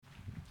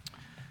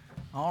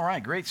All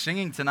right, great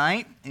singing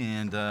tonight,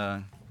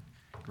 and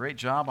great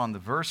job on the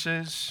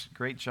verses.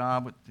 Great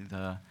job with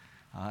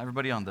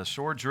everybody on the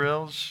sword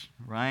drills,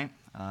 right?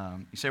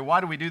 You say,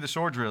 why do we do the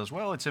sword drills?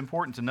 Well, it's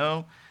important to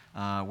know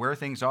where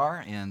things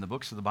are in the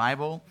books of the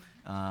Bible,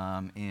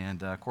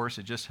 and of course,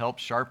 it just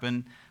helps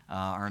sharpen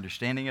our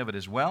understanding of it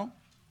as well.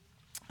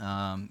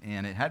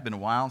 And it had been a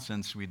while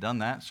since we'd done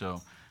that,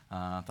 so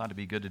I thought it'd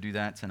be good to do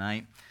that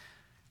tonight.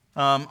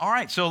 All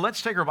right, so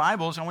let's take our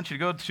Bibles. I want you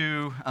to go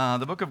to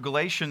the book of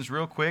Galatians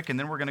real quick, and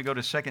then we're going to go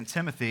to 2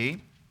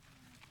 Timothy.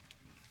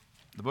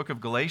 The book of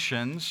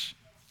Galatians.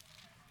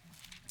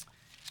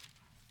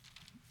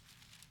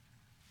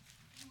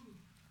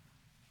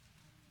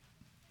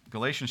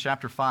 Galatians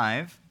chapter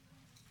 5.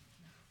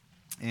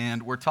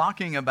 And we're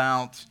talking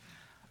about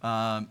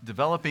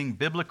developing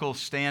biblical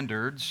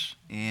standards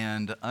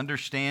and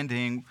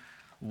understanding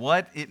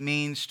what it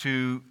means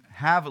to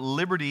have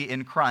liberty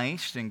in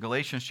Christ. In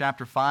Galatians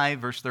chapter 5,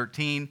 verse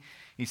 13,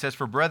 he says,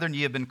 "For brethren,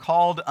 ye have been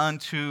called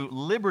unto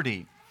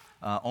liberty.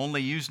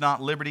 Only use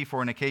not liberty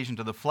for an occasion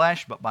to the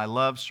flesh, but by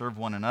love serve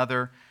one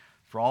another.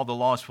 For all the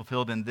law is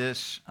fulfilled in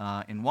this,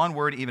 in one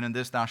word, even in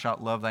this, thou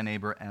shalt love thy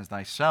neighbor as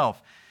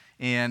thyself."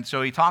 And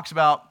so he talks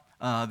about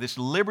this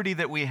liberty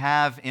that we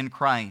have in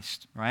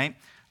Christ, right?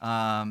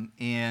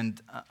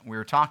 And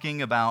we're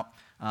talking about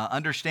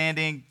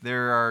understanding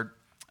there are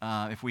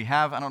if we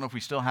have, I don't know if we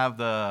still have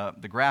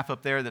the graph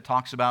up there that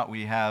talks about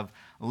we have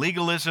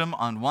legalism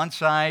on one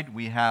side,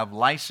 we have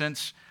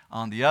license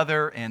on the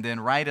other, and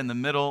then right in the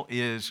middle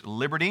is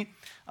liberty.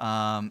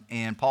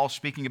 And Paul's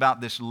speaking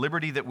about this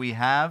liberty that we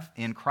have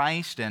in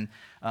Christ. And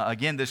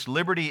again, this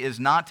liberty is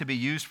not to be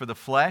used for the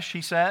flesh,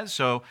 he says.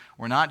 So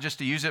we're not just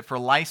to use it for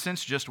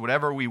license, just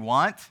whatever we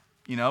want.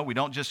 You know, we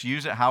don't just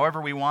use it however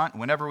we want,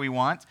 whenever we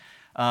want.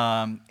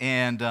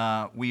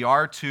 And we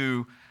are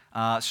to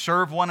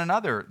serve one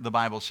another, the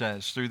Bible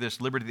says, through this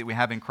liberty that we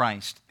have in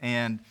Christ.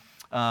 And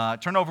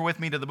turn over with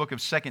me to the book of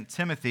 2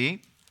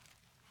 Timothy,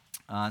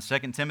 2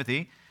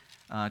 Timothy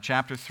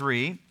chapter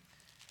 3.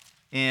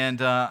 And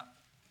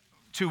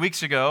 2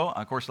 weeks ago,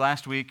 of course,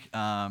 last week,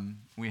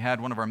 we had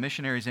one of our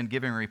missionaries in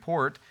giving a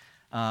report.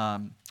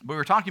 But we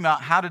were talking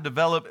about how to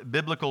develop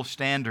biblical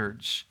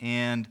standards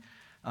and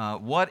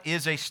what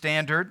is a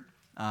standard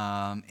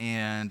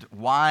and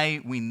why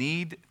we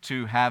need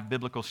to have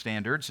biblical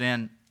standards.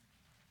 And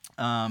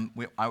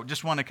I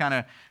just want to kind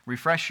of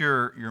refresh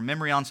your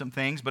memory on some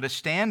things, but a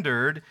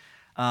standard,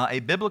 a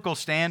biblical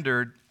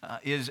standard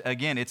is,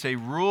 again, it's a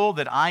rule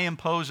that I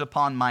impose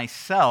upon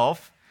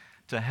myself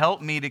to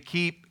help me to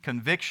keep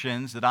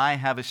convictions that I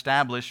have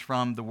established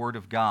from the Word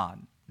of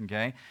God,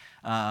 okay?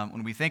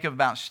 When we think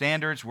about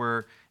standards,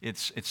 where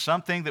it's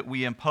something that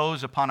we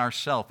impose upon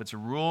ourselves. It's a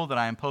rule that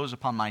I impose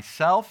upon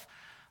myself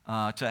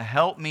to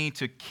help me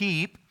to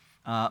keep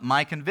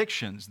my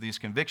convictions, these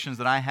convictions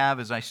that I have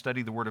as I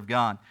study the Word of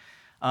God.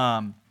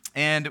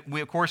 And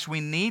we, of course, we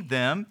need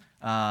them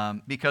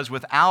because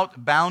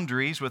without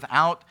boundaries,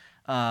 without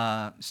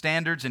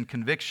standards and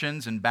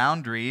convictions and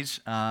boundaries,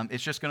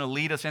 it's just going to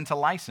lead us into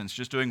license,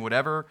 just doing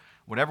whatever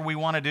we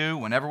want to do,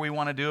 whenever we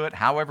want to do it,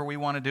 however we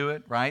want to do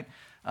it, right?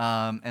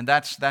 And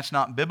that's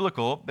not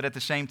biblical. But at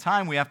the same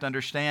time, we have to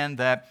understand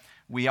that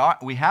we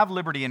have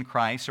liberty in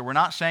Christ, so we're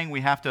not saying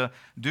we have to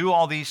do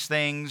all these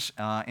things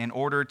in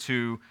order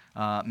to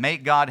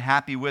make God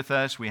happy with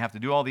us. We have to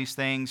do all these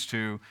things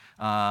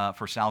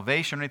for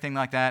salvation or anything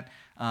like that.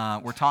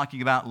 We're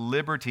talking about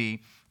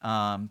liberty,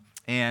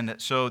 and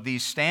so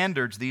these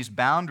standards, these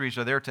boundaries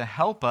are there to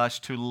help us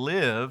to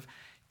live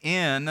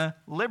in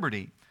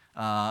liberty,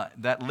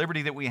 that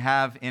liberty that we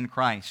have in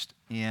Christ.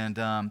 And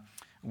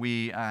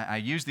I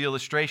use the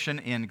illustration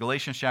in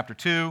Galatians chapter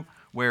 2,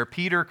 where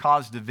Peter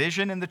caused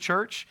division in the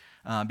church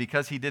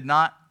because he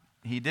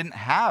didn't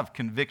have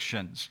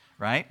convictions,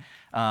 right?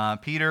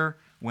 Peter,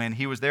 when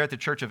he was there at the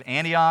church of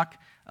Antioch,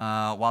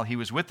 while he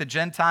was with the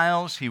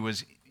Gentiles, he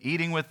was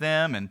eating with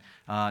them and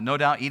no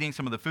doubt eating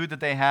some of the food that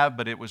they have,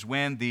 but it was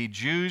when the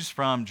Jews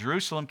from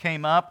Jerusalem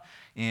came up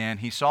and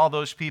he saw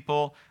those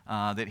people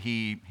that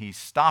he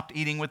stopped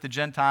eating with the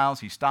Gentiles,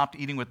 he stopped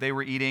eating what they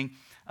were eating,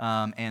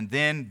 and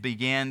then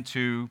began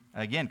to,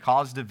 again,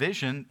 cause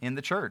division in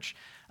the church.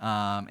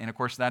 And of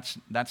course,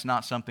 that's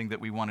not something that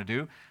we want to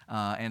do.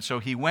 And so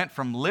he went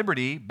from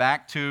liberty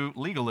back to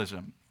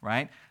legalism,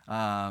 right?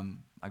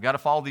 I've got to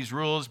follow these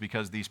rules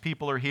because these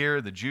people are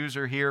here, the Jews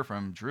are here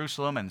from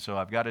Jerusalem, and so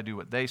I've got to do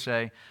what they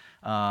say.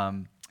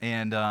 And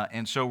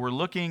so we're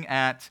looking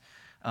at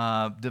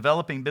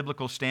developing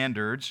biblical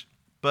standards,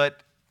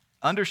 but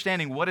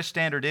understanding what a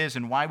standard is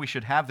and why we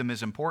should have them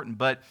is important.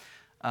 But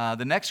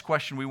the next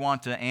question we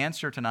want to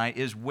answer tonight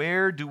is,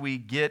 where do we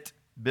get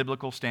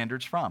biblical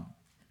standards from?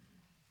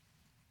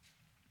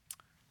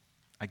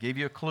 I gave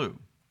you a clue,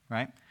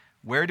 right?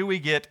 Where do we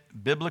get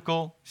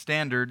biblical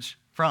standards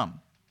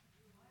from?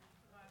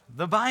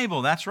 The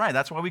Bible, that's right.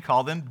 That's why we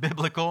call them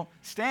biblical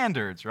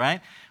standards, right?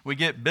 We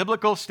get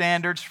biblical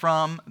standards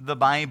from the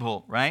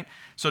Bible, right?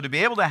 So to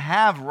be able to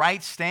have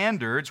right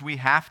standards, we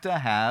have to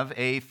have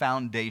a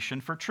foundation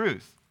for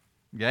truth,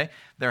 Okay?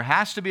 There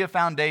has to be a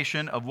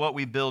foundation of what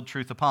we build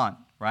truth upon,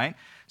 right?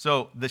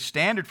 So the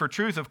standard for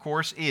truth, of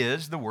course,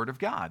 is the Word of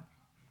God,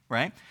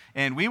 right?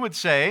 And we would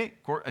say,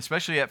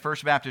 especially at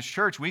First Baptist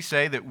Church, we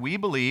say that we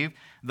believe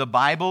the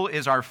Bible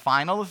is our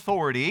final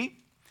authority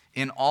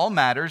in all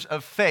matters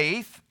of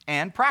faith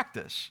and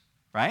practice,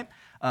 right?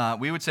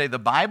 We would say the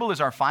Bible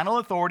is our final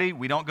authority.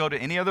 We don't go to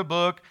any other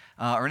book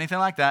or anything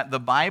like that. The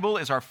Bible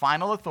is our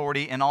final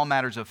authority in all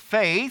matters of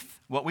faith,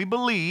 what we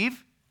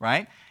believe,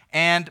 right?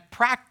 And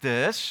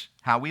practice,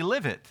 how we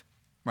live it,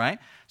 right?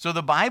 So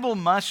the Bible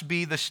must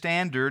be the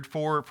standard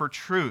for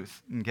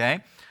truth,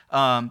 okay?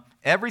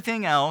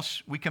 Everything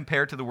else we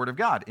compare to the Word of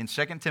God. In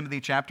 2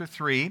 Timothy chapter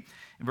 3,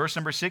 in verse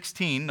number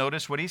 16,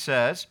 notice what he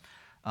says.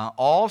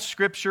 All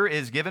Scripture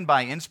is given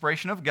by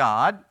inspiration of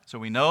God. So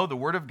we know the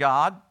Word of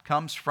God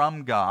comes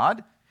from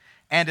God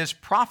and is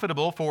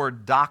profitable for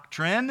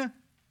doctrine,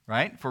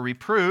 right? For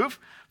reproof,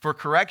 for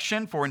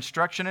correction, for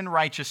instruction in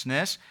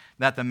righteousness,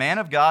 that the man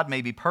of God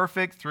may be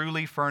perfect,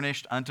 truly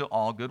furnished unto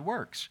all good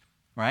works,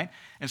 right?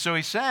 And so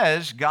he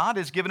says God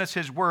has given us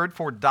His Word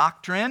for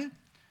doctrine,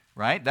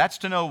 right? That's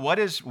to know what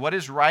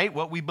is right,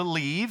 what we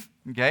believe,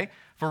 okay?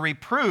 For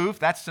reproof,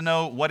 that's to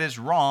know what is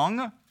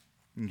wrong,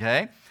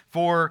 okay?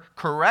 For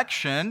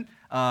correction,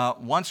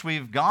 once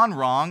we've gone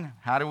wrong,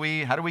 how do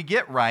we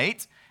get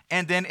right?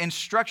 And then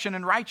instruction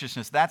in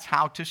righteousness, that's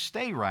how to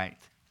stay right.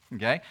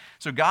 Okay?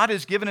 So God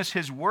has given us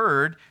His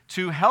Word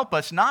to help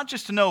us not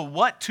just to know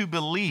what to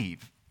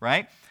believe,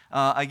 right?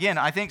 Again,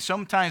 I think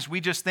sometimes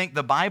we just think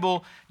the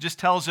Bible just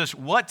tells us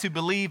what to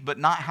believe but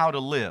not how to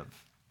live.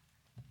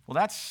 Well,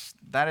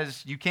 that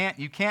is you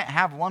can't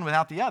have one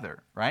without the other,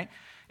 right?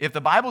 If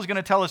the Bible is going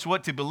to tell us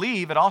what to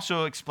believe, it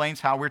also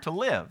explains how we're to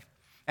live.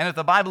 And if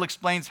the Bible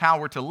explains how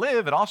we're to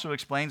live, it also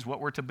explains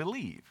what we're to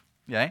believe.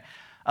 Okay?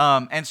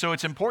 And so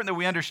it's important that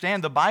we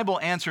understand the Bible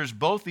answers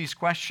both these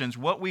questions,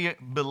 what we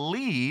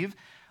believe,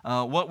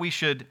 what we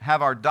should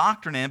have our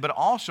doctrine in, but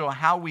also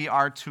how we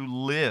are to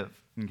live.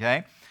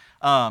 Okay?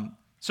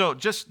 So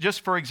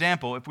just for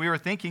example, if we were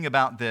thinking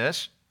about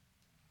this,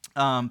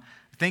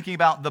 thinking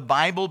about the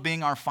Bible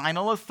being our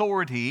final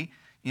authority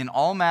in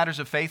all matters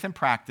of faith and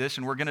practice,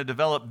 and we're going to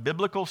develop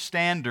biblical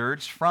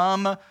standards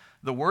from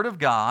the Word of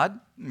God,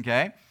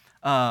 okay?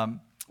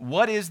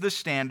 What is the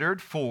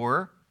standard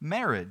for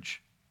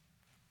marriage?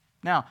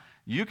 Now,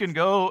 you can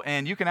go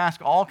and you can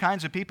ask all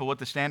kinds of people what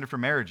the standard for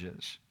marriage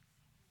is.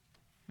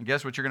 And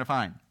guess what you're going to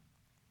find?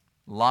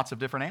 Lots of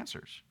different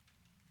answers,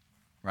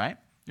 right?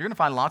 You're going to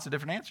find lots of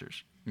different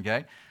answers,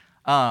 okay?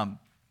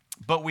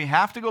 But we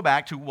have to go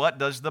back to what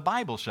does the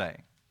Bible say,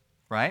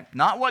 right?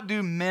 Not what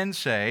do men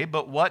say,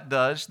 but what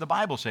does the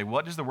Bible say?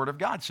 What does the Word of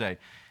God say?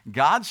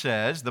 God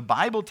says, the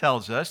Bible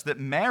tells us that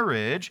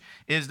marriage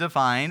is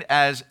defined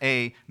as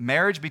a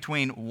marriage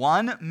between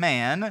one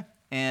man,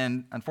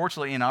 and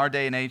unfortunately in our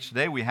day and age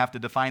today, we have to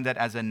define that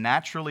as a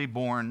naturally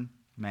born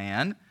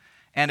man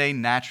and a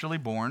naturally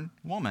born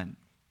woman,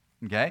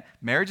 okay?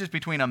 Marriage is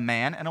between a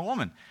man and a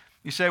woman.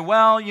 You say,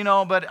 well,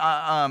 but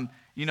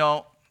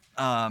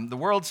the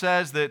world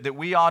says that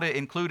we ought to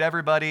include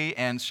everybody,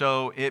 and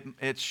so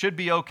it should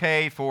be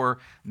okay for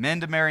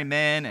men to marry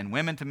men and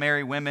women to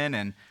marry women,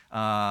 and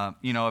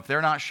if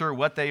they're not sure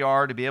what they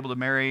are, to be able to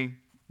marry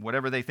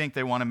whatever they think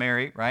they want to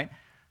marry, right?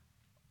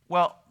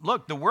 Well,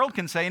 look, the world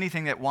can say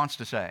anything it wants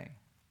to say,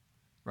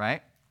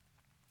 right?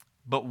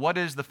 But what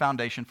is the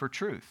foundation for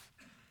truth?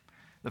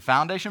 The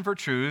foundation for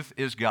truth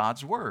is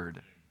God's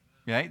Word,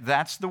 okay?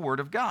 That's the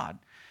Word of God.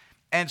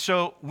 And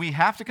so we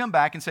have to come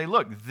back and say,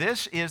 look,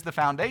 this is the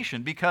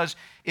foundation, because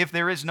if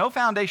there is no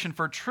foundation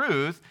for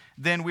truth,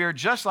 then we are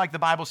just like the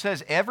Bible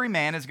says, every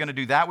man is going to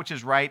do that which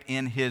is right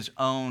in his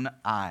own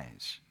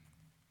eyes,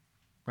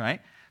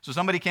 right? So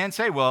somebody can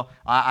say, well,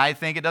 I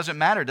think it doesn't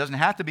matter. It doesn't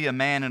have to be a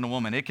man and a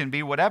woman. It can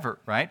be whatever,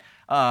 right?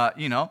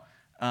 Somebody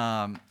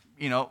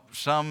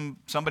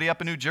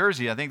up in New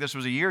Jersey, I think this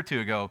was a year or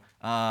two ago,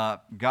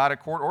 got a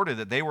court order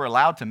that they were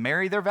allowed to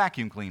marry their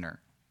vacuum cleaner.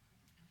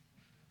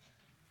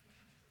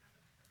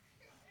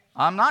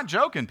 I'm not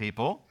joking,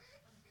 people.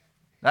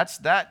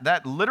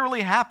 That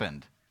literally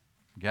happened,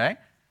 okay?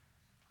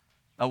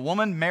 A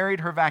woman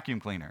married her vacuum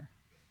cleaner.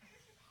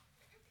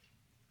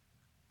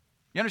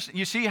 You understand?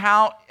 You see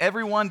how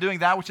everyone doing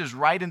that which is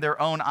right in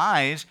their own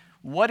eyes,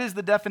 what is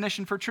the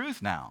definition for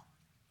truth now?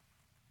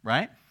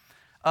 Right?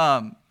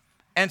 And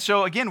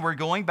so again, we're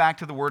going back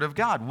to the Word of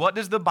God. What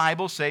does the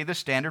Bible say the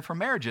standard for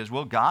marriage is?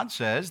 Well, God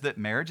says that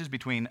marriage is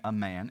between a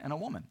man and a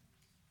woman.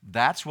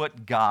 That's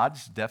what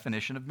God's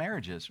definition of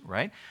marriage is,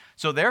 right?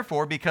 So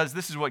therefore, because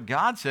this is what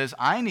God says,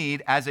 I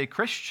need, as a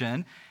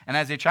Christian and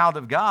as a child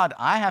of God,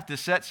 I have to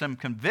set some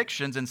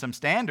convictions and some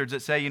standards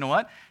that say, you know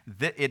what?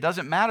 It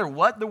doesn't matter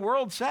what the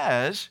world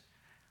says.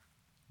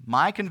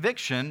 My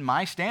conviction,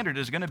 my standard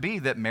is going to be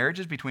that marriage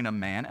is between a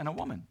man and a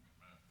woman.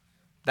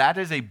 That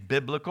is a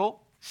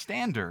biblical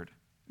standard,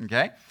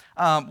 okay?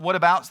 What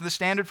about the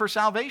standard for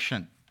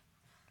salvation?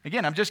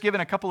 Again, I'm just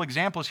giving a couple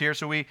examples here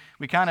so we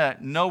kind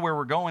of know where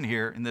we're going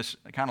here in this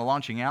kind of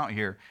launching out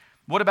here.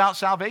 What about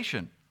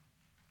salvation?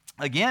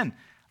 Again,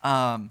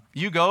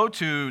 You go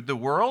to the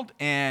world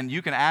and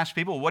you can ask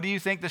people, what do you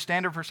think the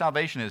standard for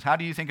salvation is? How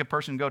do you think a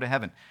person can go to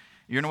heaven?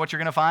 You know what you're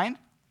going to find?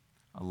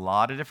 A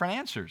lot of different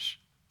answers.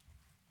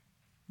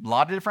 A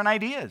lot of different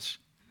ideas.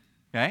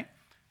 Okay?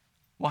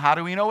 Well, how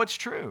do we know it's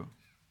true?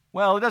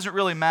 Well, it doesn't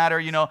really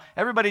matter.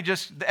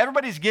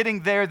 Everybody's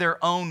getting there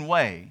their own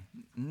way.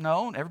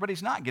 No,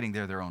 everybody's not getting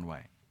there their own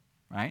way.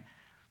 Right?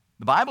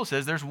 The Bible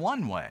says there's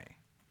one way.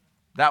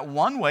 That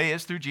one way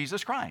is through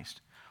Jesus Christ.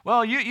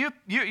 Well,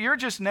 you're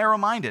just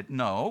narrow-minded.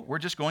 No, we're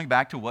just going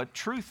back to what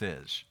truth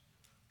is.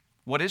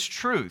 What is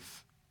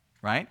truth,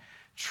 right?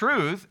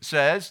 Truth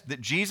says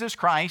that Jesus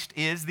Christ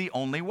is the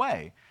only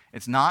way.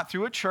 It's not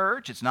through a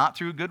church. It's not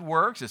through good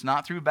works. It's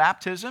not through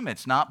baptism.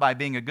 It's not by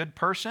being a good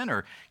person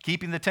or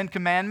keeping the Ten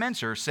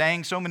Commandments or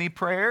saying so many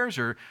prayers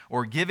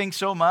or giving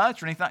so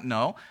much or anything.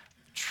 No.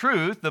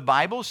 Truth, the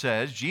Bible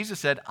says, Jesus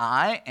said,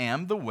 I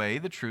am the way,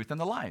 the truth, and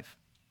the life.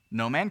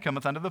 No man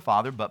cometh unto the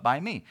Father but by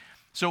me.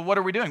 So what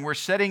are we doing? We're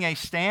setting a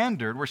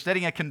standard. We're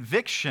setting a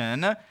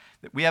conviction.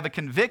 We have a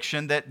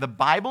conviction that the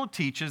Bible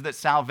teaches that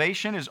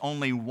salvation is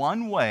only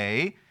one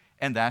way,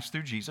 and that's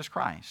through Jesus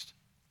Christ,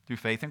 through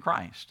faith in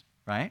Christ,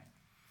 right?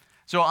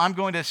 So I'm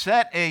going to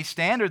set a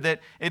standard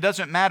that it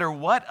doesn't matter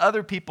what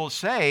other people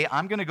say.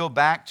 I'm going to go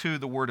back to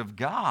the Word of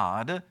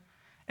God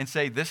and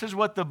say, this is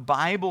what the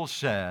Bible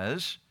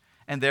says,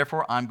 and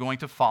therefore I'm going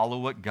to follow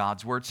what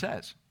God's Word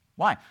says.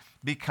 Why?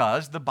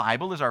 Because the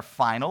Bible is our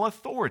final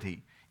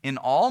authority in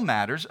all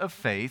matters of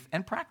faith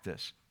and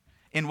practice,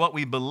 in what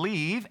we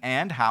believe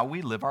and how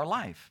we live our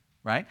life,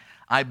 right?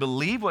 I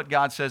believe what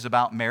God says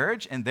about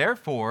marriage, and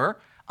therefore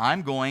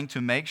I'm going to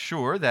make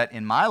sure that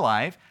in my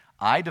life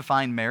I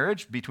define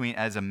marriage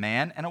as a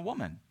man and a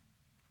woman,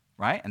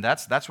 right? And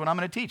that's what I'm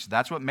going to teach.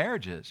 That's what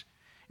marriage is.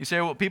 You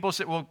say, well, people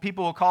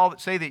will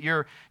say that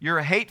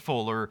you're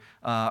hateful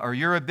or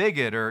you're a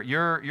bigot or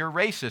you're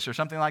racist or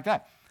something like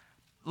that.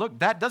 Look,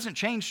 that doesn't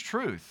change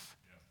truth.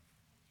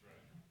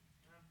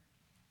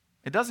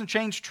 It doesn't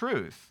change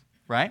truth,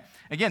 right?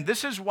 Again,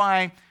 this is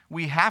why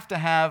we have to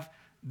have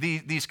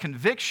these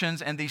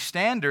convictions and these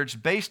standards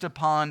based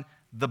upon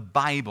the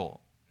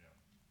Bible.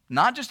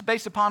 Not just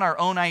based upon our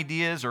own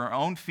ideas or our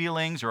own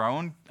feelings or our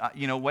own,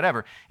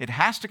 whatever. It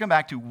has to come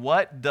back to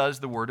what does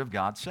the Word of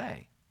God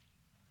say,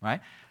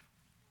 right?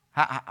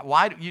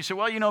 Why do you say,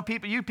 well,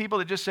 people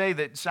that just say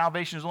that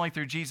salvation is only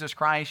through Jesus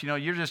Christ,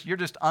 you're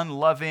just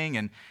unloving,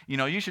 and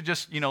you should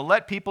just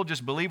let people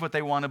just believe what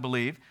they want to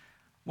believe.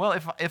 Well,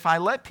 if I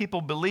let people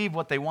believe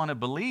what they want to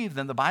believe,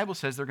 then the Bible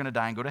says they're going to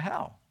die and go to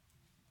hell.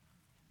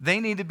 They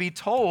need to be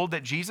told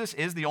that Jesus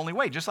is the only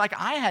way, just like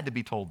I had to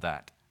be told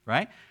that,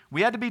 right?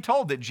 We had to be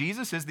told that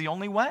Jesus is the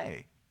only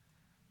way.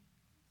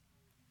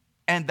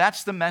 And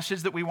that's the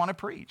message that we want to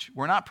preach.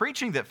 We're not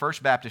preaching that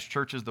First Baptist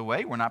Church is the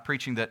way. We're not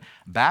preaching that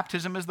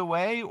baptism is the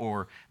way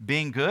or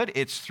being good.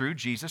 It's through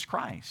Jesus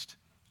Christ,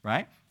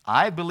 right?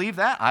 I believe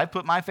that. I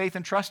put my faith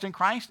and trust in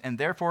Christ, and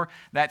therefore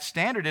that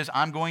standard is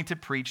I'm going to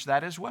preach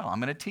that as well. I'm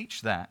going to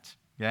teach that,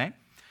 okay?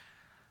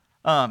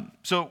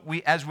 So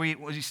as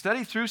we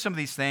study through some of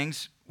these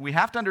things, we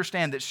have to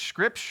understand that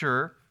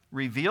Scripture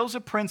reveals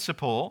a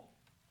principle,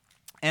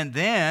 and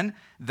then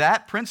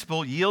that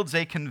principle yields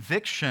a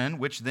conviction,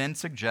 which then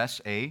suggests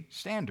a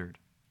standard,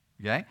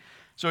 okay?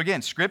 So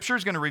again, Scripture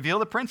is going to reveal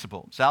the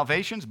principle.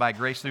 Salvation is by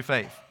grace through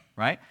faith,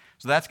 right?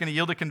 So that's going to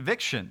yield a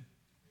conviction.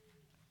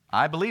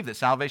 I believe that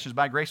salvation is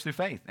by grace through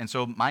faith. And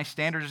so my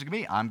standard is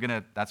going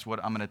to be, that's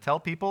what I'm going to tell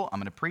people. I'm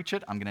going to preach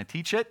it. I'm going to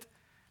teach it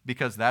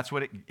because that's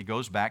what it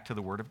goes back to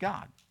the Word of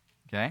God.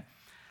 Okay?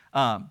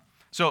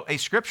 So a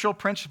scriptural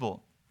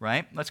principle,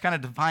 right? Let's kind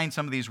of define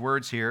some of these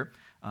words here.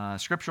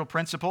 Scriptural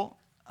principle,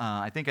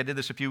 I think I did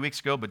this a few weeks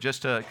ago, but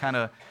just to kind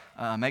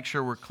of make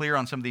sure we're clear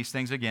on some of these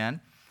things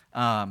again,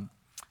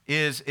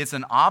 it's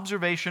an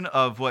observation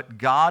of what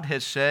God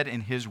has said in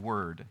His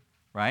Word,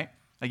 right?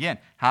 Again,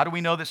 how do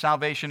we know that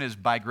salvation is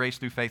by grace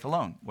through faith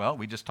alone? Well,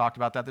 we just talked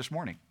about that this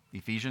morning.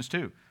 Ephesians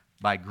 2.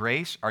 By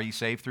grace are you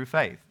saved through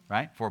faith,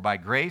 right? For by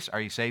grace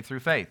are you saved through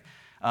faith.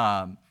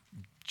 John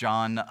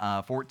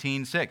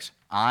 14:6.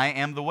 I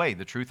am the way,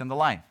 the truth, and the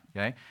life.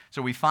 Okay?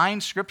 So we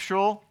find these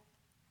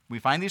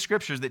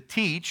scriptures that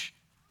teach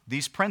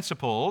these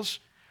principles,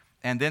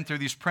 and then through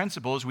these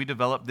principles we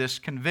develop this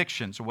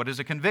conviction. So what is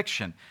a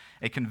conviction?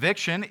 A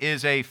conviction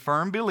is a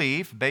firm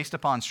belief based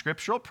upon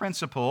scriptural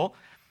principle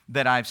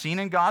that I've seen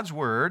in God's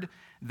Word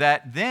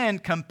that then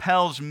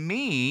compels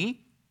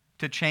me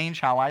to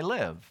change how I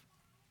live,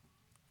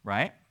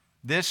 right?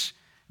 This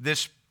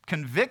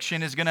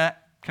conviction is going to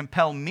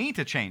compel me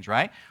to change,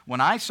 right? When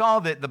I saw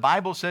that the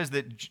Bible says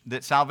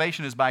that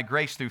salvation is by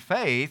grace through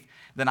faith,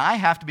 then I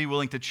have to be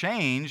willing to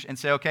change and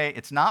say, okay,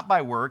 it's not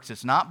by works,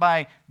 it's not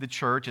by the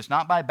church, it's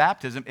not by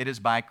baptism, it is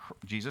by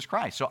Jesus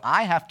Christ. So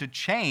I have to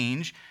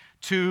change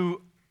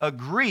to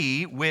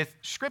agree with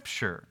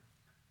Scripture.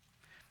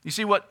 You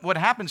see, what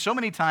happens so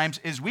many times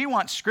is we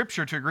want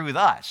Scripture to agree with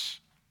us.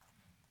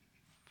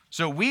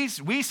 So we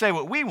say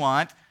what we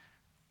want,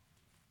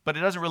 but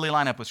it doesn't really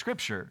line up with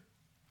Scripture,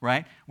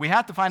 right? We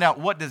have to find out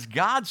what does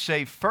God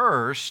say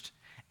first,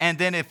 And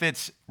then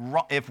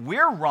if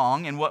we're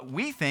wrong in what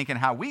we think and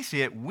how we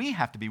see it, we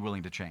have to be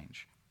willing to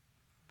change.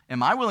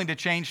 Am I willing to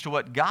change to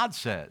what God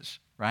says,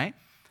 right?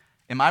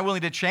 Am I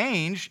willing to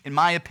change, in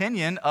my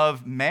opinion,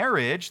 of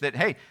marriage that,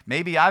 hey,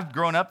 maybe I've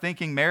grown up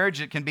thinking marriage,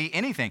 it can be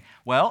anything.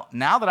 Well,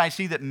 now that I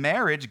see that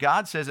marriage,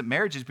 God says that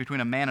marriage is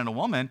between a man and a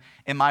woman,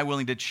 am I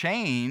willing to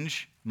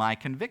change my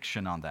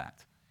conviction on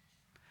that?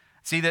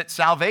 See that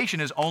salvation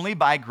is only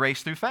by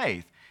grace through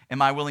faith.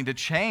 Am I willing to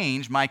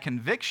change my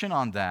conviction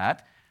on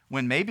that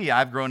when maybe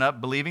I've grown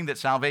up believing that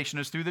salvation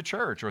is through the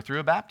church or through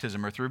a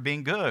baptism or through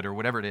being good or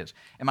whatever it is?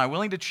 Am I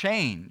willing to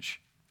change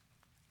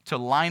to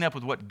line up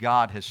with what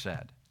God has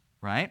said?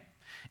 Right?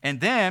 And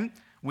then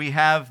we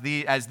have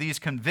as these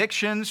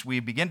convictions, we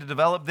begin to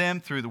develop them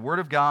through the Word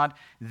of God.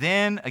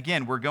 Then,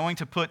 again, we're going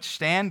to put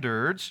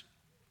standards,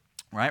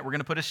 right? We're going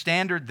to put a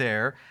standard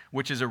there,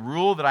 which is a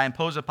rule that I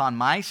impose upon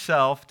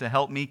myself to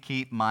help me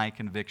keep my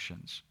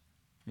convictions.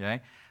 Okay?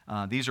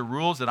 These are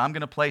rules that I'm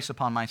going to place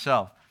upon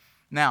myself.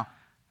 Now,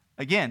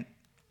 again,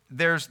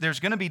 there's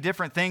going to be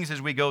different things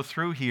as we go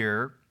through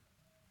here,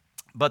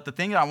 but the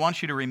thing that I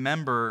want you to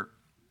remember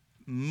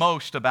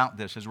most about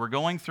this as we're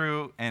going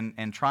through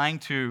and trying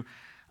to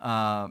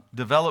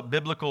develop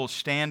biblical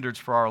standards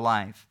for our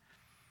life.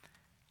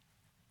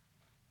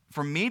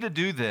 For me to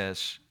do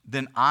this,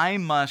 then I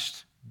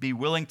must be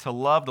willing to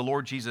love the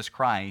Lord Jesus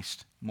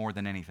Christ more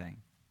than anything.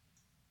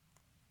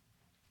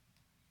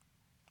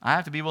 I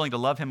have to be willing to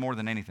love Him more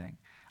than anything.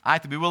 I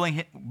have to be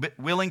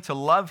willing to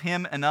love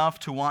Him enough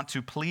to want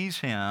to please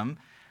Him,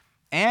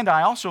 and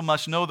I also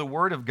must know the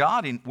Word of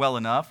God well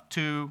enough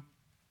to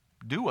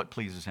do what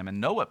pleases Him and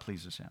know what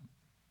pleases Him.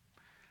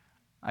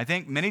 I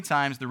think many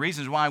times the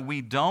reasons why we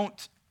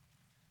don't,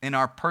 in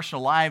our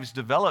personal lives,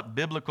 develop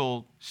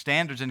biblical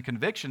standards and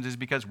convictions is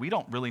because we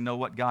don't really know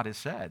what God has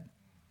said.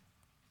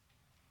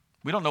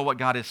 We don't know what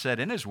God has said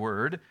in His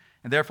Word,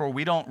 and therefore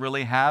we don't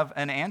really have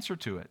an answer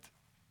to it,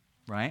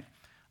 right?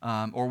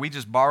 Or we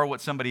just borrow what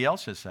somebody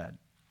else has said.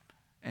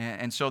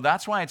 And so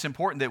that's why it's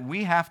important that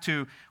we have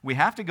to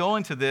go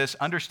into this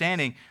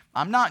understanding,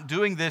 I'm not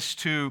doing this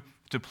to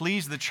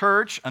please the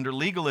church under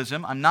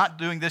legalism. I'm not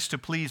doing this to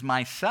please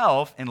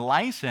myself in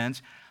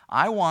license.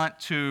 I want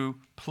to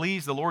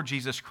please the Lord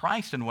Jesus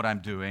Christ in what I'm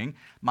doing.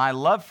 My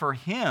love for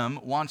Him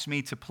wants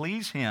me to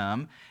please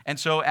Him. And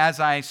so as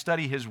I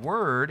study His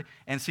Word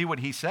and see what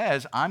He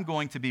says, I'm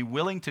going to be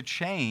willing to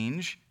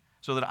change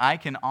so that I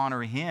can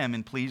honor Him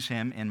and please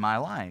Him in my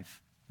life.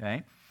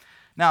 Okay?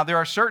 Now, there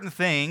are certain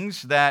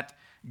things that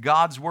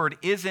God's Word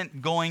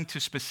isn't going to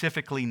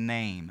specifically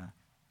name.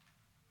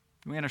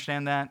 Do we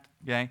understand that?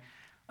 Okay?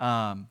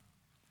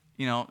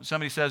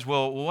 Somebody says,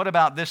 well, what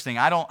about this thing?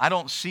 I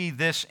don't see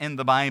this in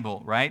the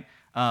Bible, right?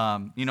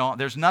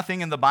 There's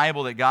nothing in the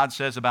Bible that God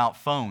says about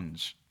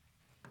phones.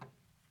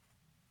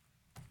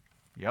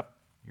 Yep,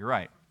 you're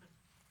right.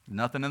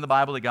 Nothing in the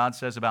Bible that God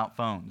says about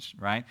phones,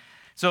 right?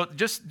 So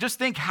just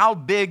think how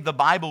big the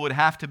Bible would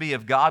have to be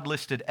if God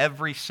listed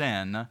every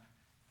sin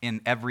in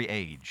every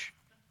age,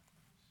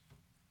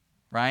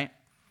 right?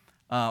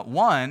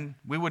 One,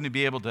 we wouldn't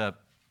be able to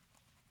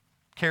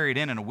carry it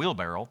in a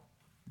wheelbarrow,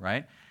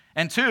 right?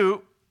 And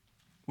two,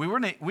 we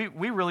really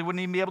wouldn't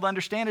even be able to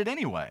understand it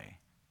anyway,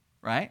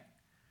 right?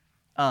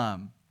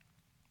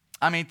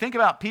 Think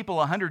about people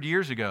 100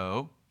 years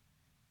ago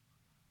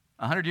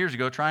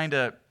trying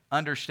to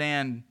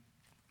understand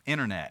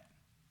internet.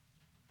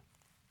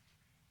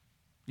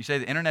 You say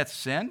the internet's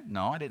sin?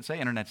 No, I didn't say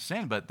internet's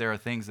sin, but there are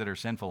things that are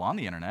sinful on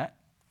the internet,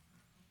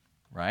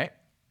 right?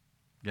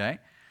 Okay?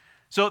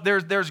 So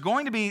there's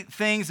going to be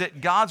things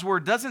that God's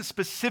Word doesn't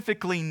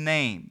specifically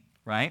name,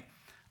 right?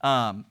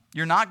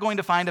 You're not going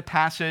to find a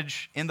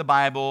passage in the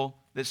Bible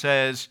that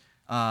says,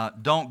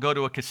 don't go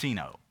to a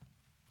casino.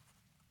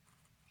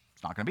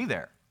 It's not going to be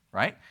there,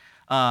 right?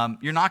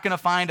 You're not going to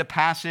find a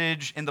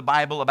passage in the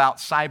Bible about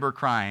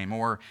cybercrime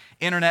or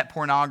internet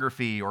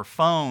pornography or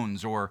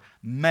phones or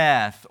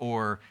meth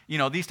or,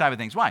 these type of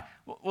things. Why?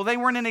 Well, they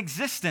weren't in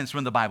existence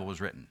when the Bible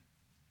was written,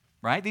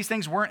 right? These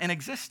things weren't in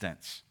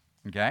existence,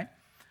 okay?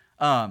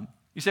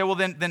 You say, well,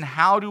 then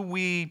how do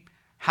we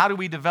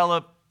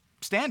develop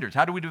standards?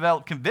 How do we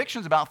develop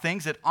convictions about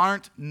things that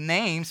aren't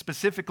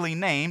specifically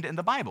named in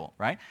the Bible,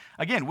 right?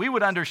 Again, we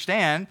would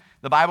understand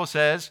the Bible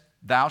says,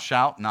 thou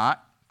shalt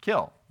not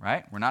kill,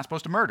 right? We're not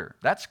supposed to murder.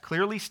 That's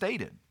clearly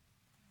stated.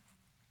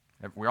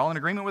 We're all in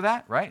agreement with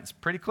that, right? It's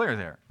pretty clear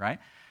there, right?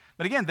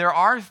 But again, there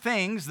are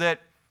things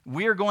that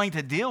we're going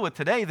to deal with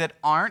today that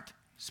aren't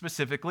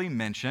specifically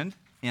mentioned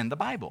in the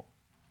Bible.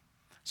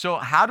 So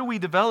how do we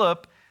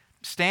develop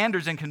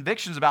standards and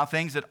convictions about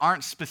things that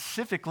aren't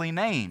specifically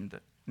named,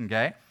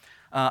 okay?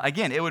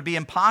 Again, it would be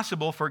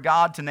impossible for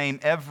God to name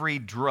every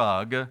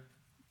drug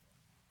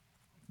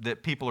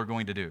that people are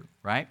going to do,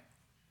 right?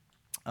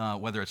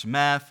 Whether it's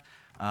meth,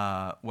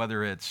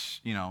 whether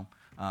it's,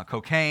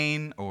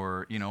 cocaine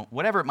or,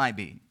 whatever it might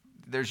be.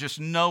 There's just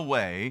no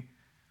way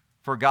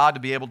for God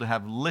to be able to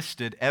have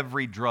listed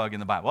every drug in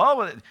the Bible.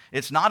 Well,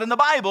 it's not in the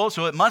Bible,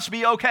 so it must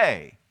be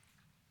okay.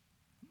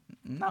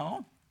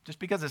 No, just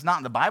because it's not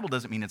in the Bible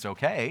doesn't mean it's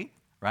okay,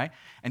 right?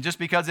 And just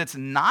because it's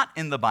not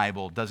in the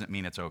Bible doesn't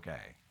mean it's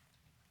okay.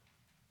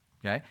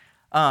 Okay?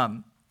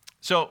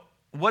 So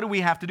what do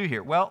we have to do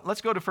here? Well,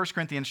 let's go to 1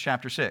 Corinthians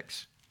chapter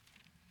 6.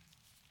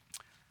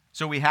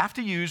 So we have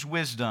to use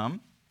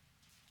wisdom,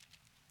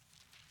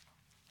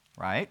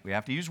 right? We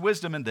have to use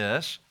wisdom in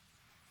this.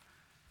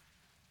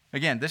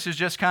 Again, this is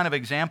just kind of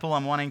example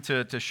I'm wanting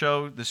to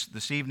show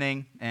this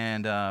evening,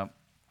 and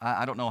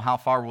I don't know how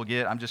far we'll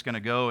get. I'm just going to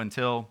go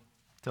until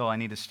I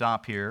need to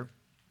stop here.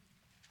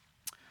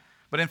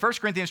 But in 1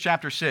 Corinthians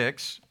chapter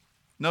 6,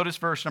 notice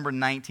verse number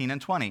 19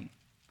 and 20. He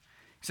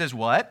says,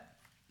 what?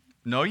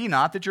 Know ye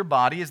not that your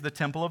body is the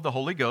temple of the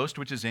Holy Ghost,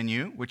 which is in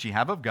you, which ye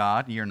have of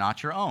God, and ye are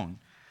not your own?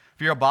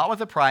 For you are bought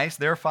with a price,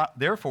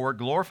 therefore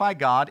glorify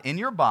God in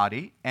your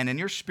body and in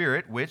your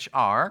spirit, which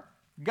are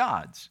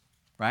God's.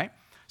 Right?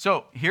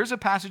 So here's a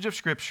passage of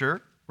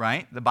Scripture,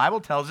 right? The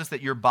Bible tells us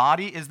that your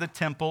body is the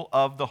temple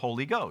of the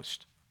Holy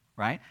Ghost,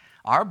 right?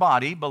 Our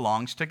body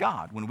belongs to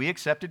God. When we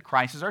accepted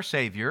Christ as our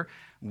Savior,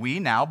 we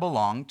now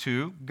belong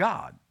to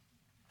God,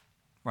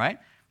 right?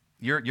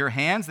 Your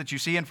hands that you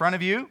see in front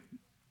of you,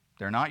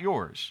 they're not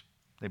yours.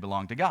 They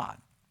belong to God,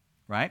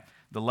 right?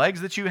 The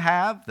legs that you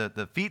have,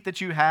 the feet that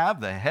you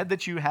have, the head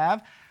that you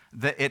have,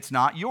 it's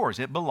not yours.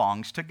 It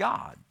belongs to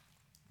God,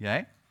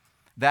 okay?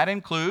 That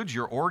includes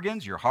your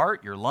organs, your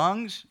heart, your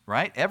lungs,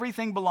 right?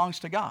 Everything belongs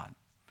to God.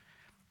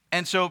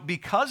 And so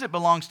because it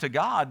belongs to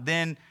God,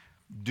 then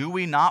do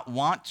we not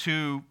want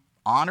to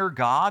honor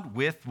God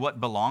with what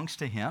belongs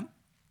to Him?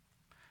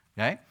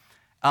 Okay?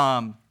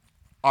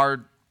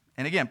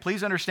 And again,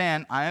 please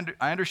understand, I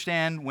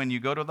understand when you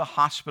go to the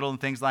hospital and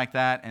things like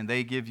that and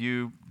they give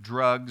you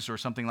drugs or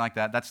something like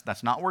that.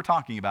 That's not what we're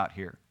talking about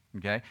here,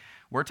 okay?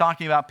 We're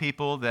talking about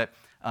people that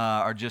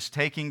are just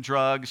taking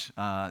drugs,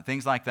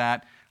 things like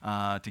that,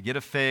 to get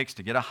a fix,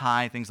 to get a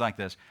high, things like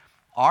this.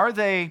 Are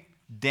they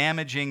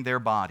damaging their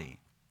body?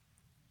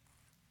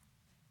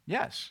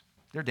 Yes,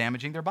 they're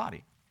damaging their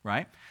body,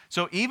 right?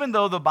 So even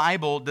though the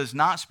Bible does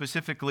not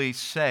specifically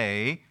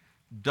say,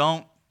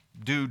 don't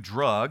do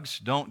drugs,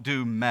 don't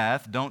do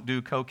meth, don't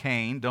do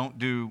cocaine, don't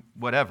do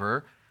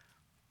whatever,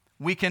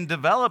 we can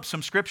develop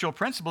some scriptural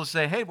principles to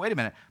say, hey, wait a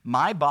minute,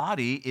 my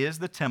body is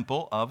the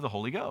temple of the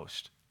Holy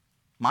Ghost.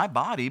 My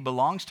body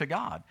belongs to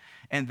God,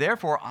 and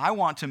therefore I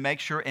want to make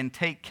sure and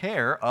take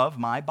care of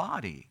my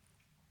body.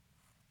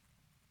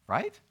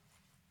 Right?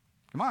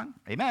 Come on,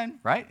 amen,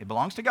 right? It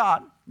belongs to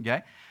God,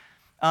 okay?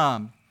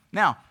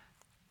 Now,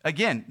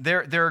 again,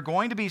 there are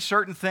going to be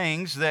certain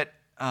things that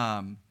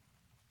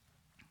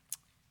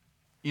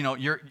you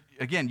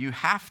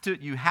have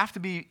to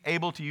be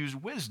able to use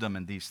wisdom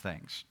in these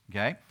things,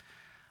 okay?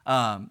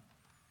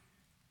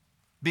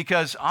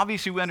 Because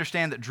obviously we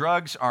understand that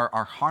drugs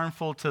are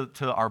harmful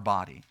to our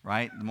body,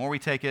 right? The more we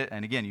take it,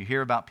 and again, you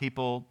hear about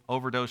people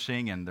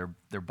overdosing and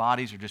their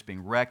bodies are just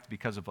being wrecked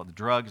because of the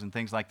drugs and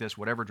things like this,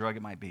 whatever drug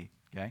it might be,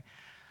 okay?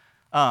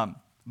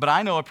 But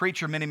I know a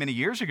preacher many, many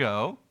years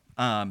ago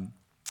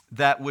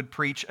that would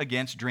preach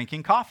against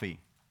drinking coffee.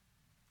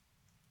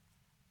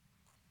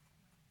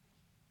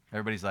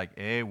 Everybody's like,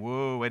 hey,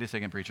 whoa, wait a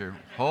second, preacher.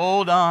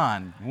 Hold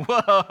on.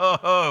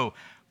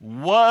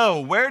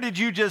 Whoa, where did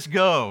you just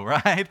go,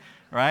 right?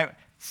 Right?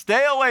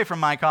 Stay away from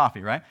my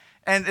coffee, right?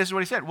 And this is what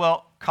he said.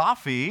 Well,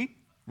 coffee,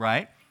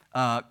 right?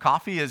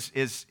 Coffee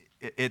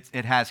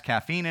it has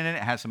caffeine in it.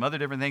 It has some other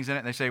different things in it.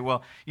 And they say,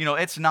 well,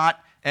 it's not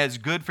as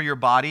good for your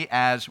body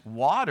as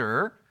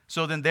water,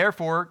 so then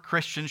therefore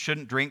Christians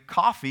shouldn't drink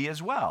coffee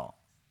as well,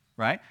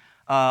 right?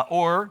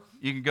 Or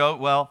you can go,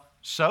 well,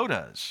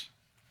 sodas.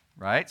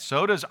 Right?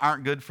 Sodas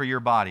aren't good for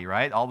your body,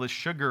 right? All the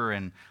sugar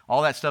and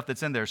all that stuff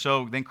that's in there.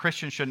 So then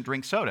Christians shouldn't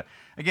drink soda.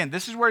 Again,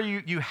 this is where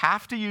you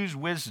have to use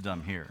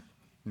wisdom here,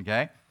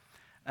 okay?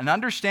 An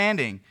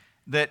understanding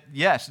that,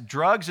 yes,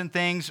 drugs and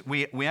things,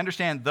 we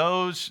understand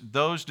those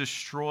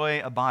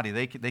destroy a body.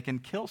 They can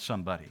kill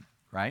somebody,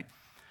 right?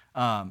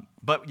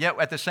 But yet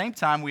at the same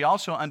time, we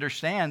also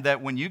understand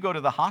that when you go to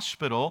the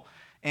hospital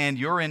and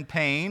you're in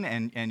pain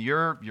and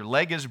your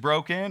leg is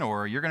broken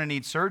or you're going to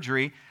need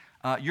surgery,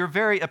 you're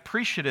very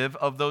appreciative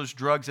of those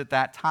drugs at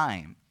that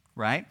time,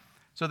 right?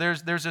 So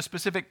there's a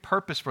specific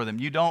purpose for them.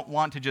 You don't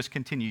want to just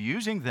continue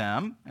using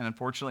them, and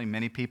unfortunately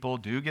many people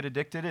do get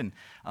addicted and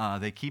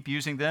they keep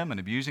using them and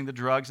abusing the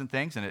drugs and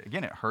things, and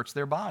it hurts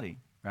their body,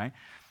 right?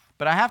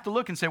 But I have to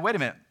look and say, wait a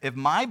minute, if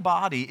my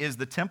body is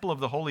the temple of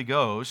the Holy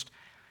Ghost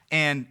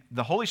and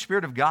the Holy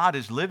Spirit of God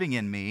is living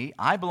in me,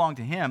 I belong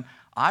to Him,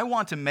 I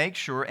want to make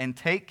sure and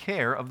take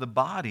care of the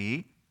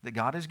body that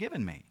God has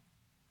given me,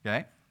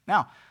 okay?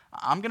 Now,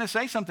 I'm going to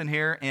say something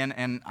here, and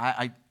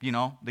I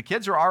the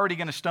kids are already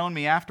going to stone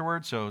me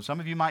afterwards, so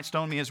some of you might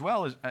stone me as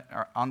well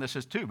on this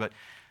as too. But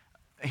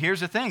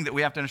here's the thing that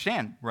we have to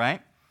understand,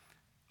 right?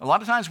 A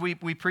lot of times we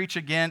preach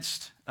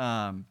against,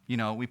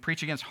 we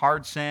preach against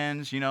hard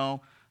sins,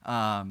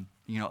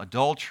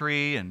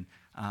 adultery, and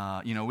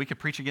we could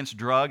preach against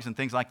drugs and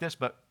things like this.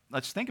 But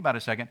let's think about it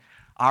a second.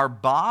 Our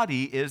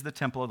body is the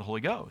temple of the Holy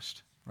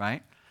Ghost,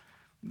 right?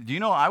 Do you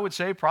know? I would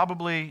say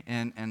probably,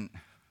 and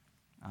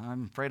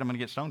I'm afraid I'm going to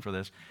get stoned for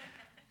this.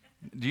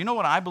 Do you know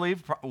what I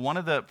believe?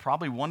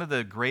 Probably one of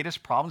the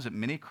greatest problems that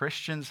many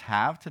Christians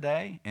have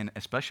today, and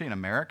especially in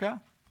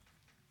America,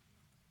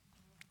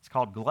 it's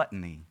called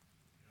gluttony.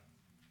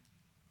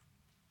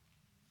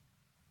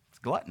 It's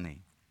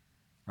gluttony,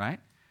 right?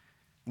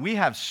 We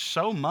have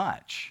so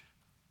much,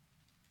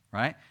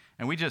 right?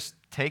 And we just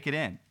take it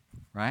in,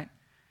 right?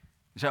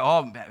 You say,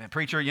 oh,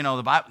 preacher,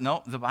 the Bible.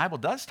 No, the Bible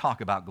does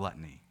talk about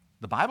gluttony.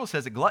 The Bible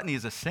says that gluttony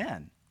is a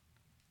sin.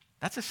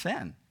 That's a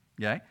sin,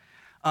 okay?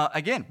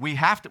 Again, we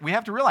have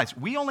to realize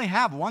we only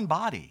have one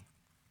body,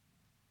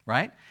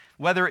 right?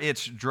 Whether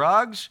it's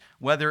drugs,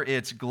 whether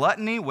it's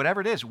gluttony,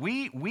 whatever it is,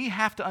 we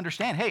have to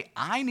understand, hey,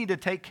 I need to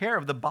take care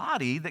of the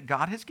body that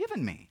God has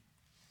given me,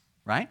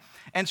 right?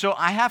 And so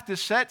I have to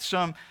set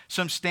some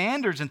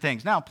standards and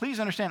things. Now, please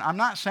understand, I'm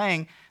not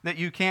saying that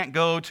you can't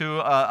go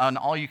to an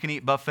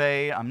all-you-can-eat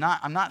buffet. I'm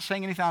not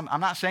saying anything.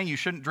 I'm not saying you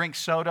shouldn't drink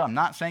soda. I'm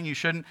not saying you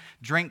shouldn't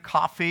drink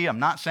coffee. I'm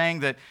not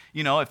saying that,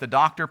 if the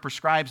doctor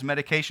prescribes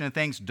medication and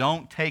things,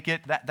 don't take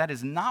it. That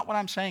is not what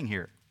I'm saying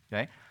here,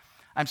 okay?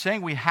 I'm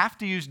saying we have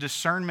to use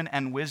discernment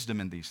and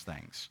wisdom in these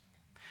things.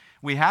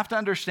 We have to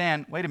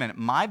understand, wait a minute,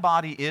 my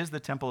body is the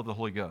temple of the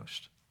Holy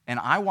Ghost. And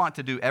I want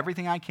to do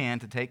everything I can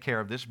to take care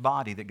of this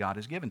body that God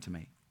has given to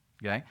me,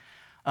 okay?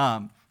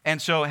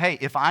 And so, hey,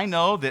 if I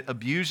know that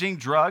abusing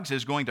drugs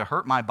is going to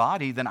hurt my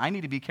body, then I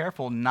need to be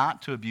careful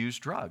not to abuse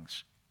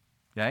drugs,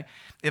 okay?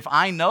 If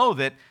I know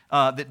that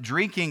that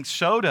drinking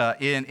soda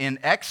in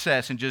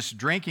excess and just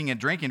drinking,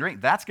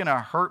 that's going to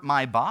hurt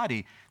my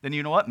body, then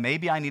you know what?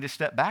 Maybe I need to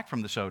step back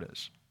from the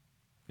sodas.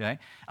 Okay?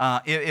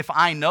 If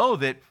I know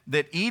that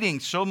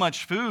eating so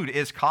much food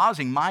is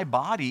causing my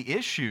body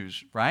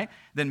issues, right,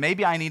 then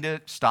maybe I need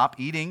to stop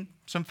eating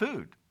some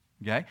food.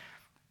 Okay?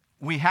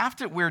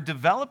 We're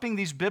developing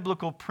these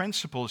biblical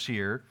principles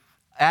here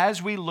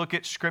as we look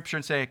at Scripture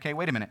and say, okay,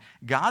 wait a minute.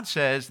 God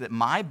says that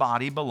my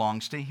body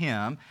belongs to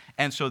Him,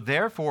 and so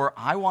therefore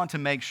I want to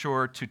make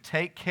sure to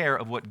take care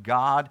of what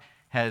God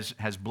has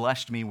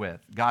blessed me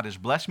with. God has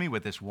blessed me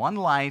with this one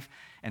life,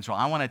 and so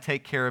I want to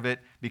take care of it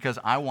because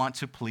I want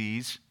to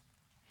please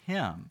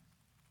Him.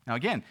 Now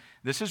again,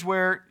 this is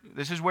where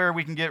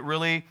we can get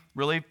really,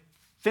 really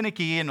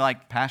finicky and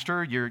like,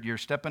 Pastor, you're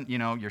stepping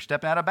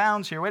out of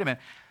bounds here. Wait a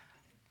minute.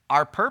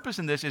 Our purpose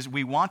in this is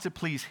we want to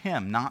please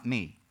Him, not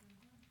me.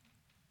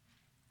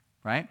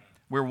 Right?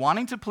 We're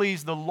wanting to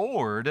please the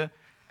Lord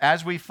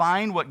as we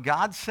find what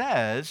God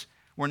says.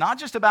 We're not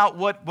just about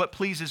what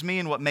pleases me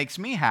and what makes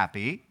me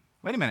happy.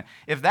 Wait a minute.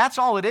 If that's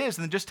all it is,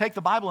 then just take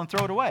the Bible and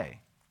throw it away.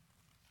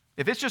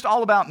 If it's just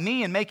all about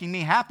me and making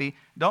me happy,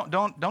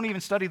 don't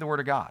even study the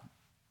Word of God,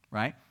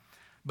 right?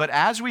 But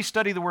as we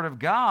study the Word of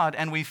God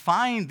and we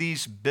find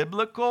these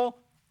biblical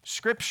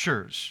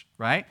scriptures,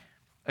 right?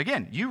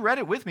 Again, you read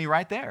it with me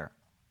right there.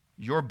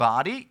 Your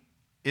body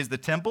is the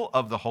temple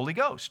of the Holy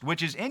Ghost,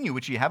 which is in you,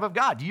 which you have of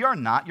God. You are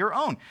not your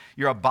own.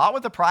 You're bought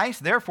with a price,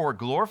 therefore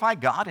glorify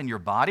God in your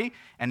body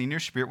and in your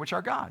spirit, which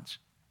are God's.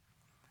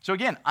 So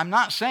again, I'm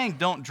not saying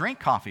don't drink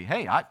coffee.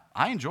 Hey,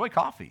 I enjoy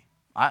coffee.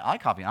 I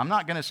like coffee. I'm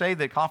not going to say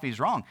that coffee is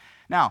wrong.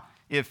 Now,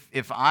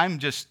 if I'm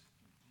just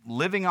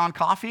living on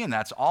coffee and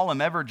that's all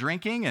I'm ever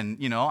drinking and,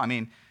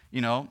 I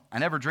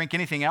never drink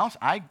anything else,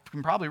 I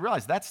can probably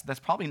realize that's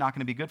probably not going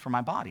to be good for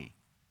my body,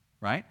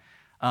 right?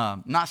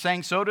 Not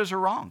saying sodas are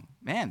wrong.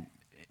 Man,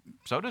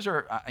 sodas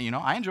are,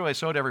 I enjoy a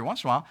soda every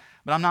once in a while,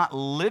 but I'm not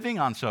living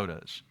on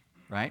sodas,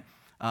 right?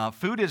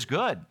 Food is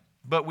good,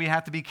 but we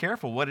have to be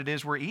careful what it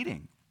is we're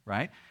eating,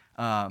 right?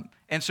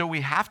 And so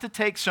we have to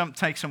take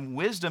some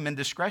wisdom and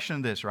discretion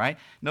in this, right?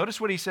 Notice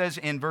what he says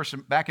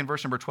back in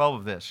verse number 12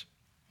 of this.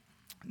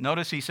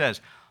 Notice he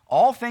says,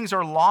 all things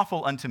are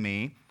lawful unto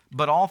me,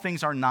 but all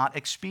things are not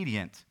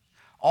expedient.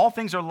 All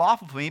things are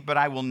lawful for me, but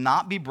I will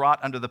not be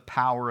brought under the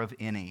power of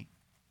any.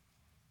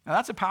 Now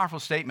that's a powerful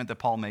statement that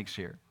Paul makes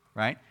here,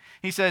 right?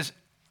 He says,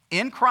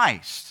 in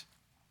Christ,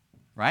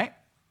 right?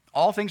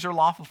 All things are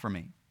lawful for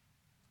me.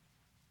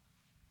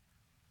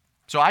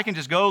 So I can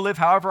just go live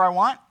however I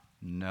want?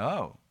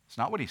 No, it's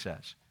not what he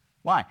says.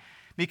 Why?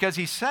 Because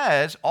he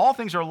says, all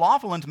things are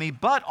lawful unto me,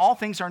 but all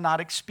things are not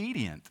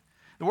expedient.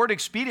 The word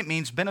expedient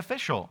means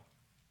beneficial.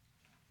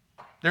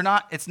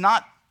 It's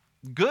not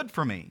good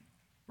for me,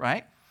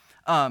 right?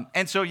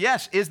 And so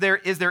yes, is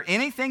there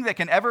anything that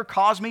can ever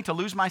cause me to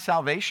lose my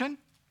salvation?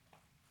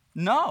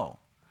 No.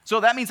 So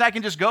that means I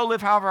can just go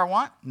live however I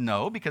want?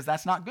 No, because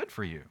that's not good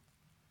for you.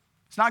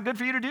 It's not good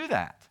for you to do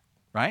that,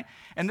 right?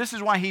 And this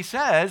is why he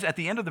says at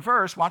the end of the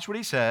verse, watch what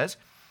he says,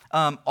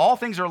 all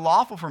things are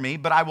lawful for me,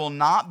 but I will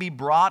not be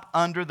brought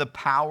under the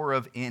power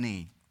of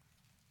any,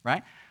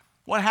 right?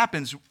 What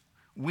happens?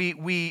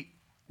 We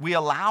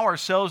allow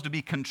ourselves to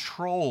be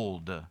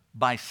controlled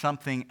by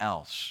something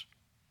else,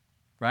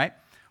 right?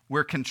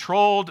 We're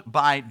controlled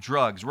by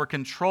drugs. We're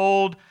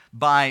controlled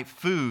by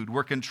food.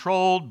 We're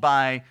controlled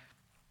by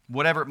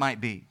whatever it might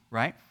be,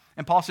 right?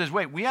 And Paul says,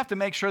 wait, we have to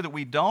make sure that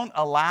we don't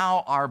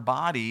allow our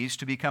bodies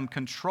to become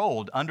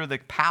controlled under the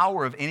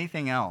power of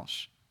anything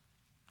else,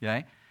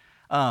 okay?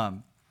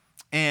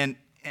 And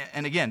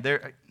again,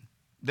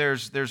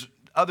 there's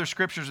other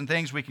scriptures and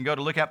things we can go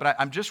to look at, but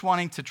I'm just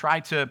wanting to try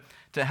to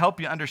help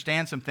you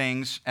understand some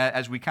things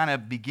as we kind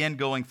of begin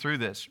going through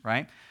this,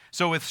 right?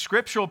 So with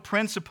scriptural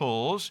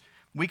principles,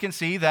 we can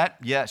see that,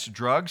 yes,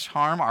 drugs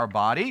harm our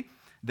body.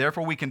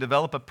 Therefore, we can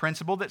develop a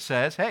principle that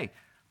says, hey,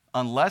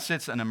 unless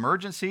it's an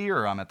emergency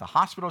or I'm at the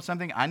hospital or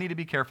something, I need to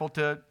be careful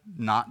to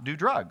not do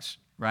drugs,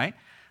 right?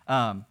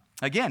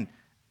 Again,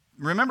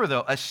 remember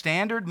though, a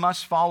standard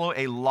must follow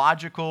a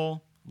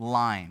logical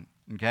line,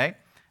 okay?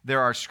 There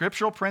are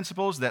scriptural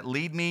principles that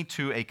lead me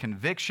to a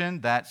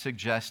conviction that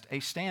suggest a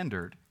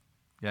standard,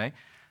 okay?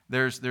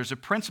 There's a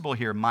principle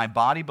here, my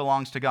body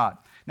belongs to God.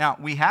 Now,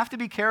 we have to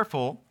be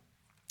careful,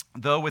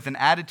 though, with an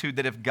attitude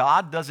that if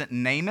God doesn't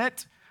name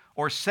it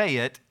or say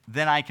it,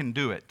 then I can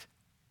do it,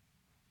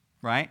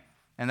 right?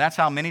 And that's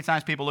how many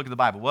times people look at the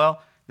Bible.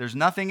 Well, there's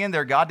nothing in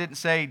there. God didn't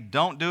say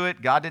don't do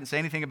it. God didn't say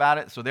anything about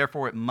it, so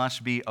therefore it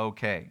must be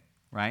okay,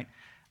 right?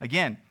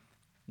 Again,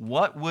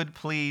 what would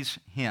please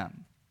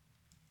Him?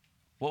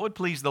 What would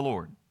please the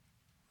Lord?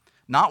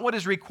 Not what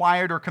is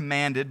required or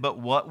commanded, but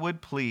what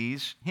would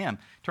please Him.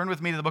 Turn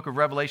with me to the book of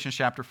Revelation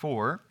chapter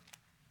 4.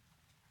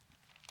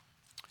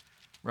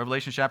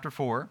 Revelation chapter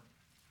 4.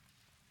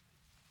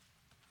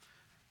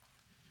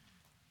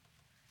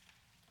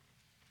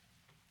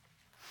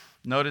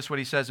 Notice what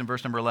he says in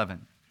verse number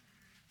 11.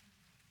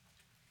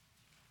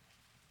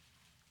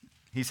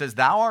 He says,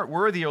 "Thou art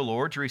worthy, O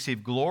Lord, to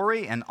receive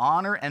glory and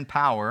honor and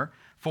power,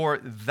 for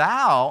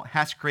thou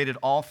hast created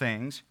all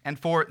things, and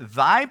for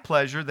thy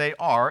pleasure they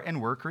are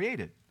and were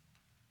created."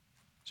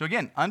 So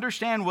again,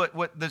 understand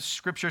what the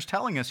Scripture is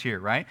telling us here,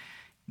 right?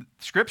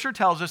 Scripture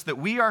tells us that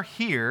we are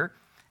here,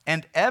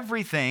 and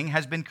everything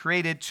has been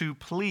created to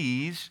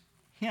please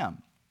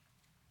Him.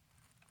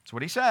 That's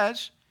what he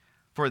says.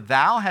 For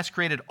thou hast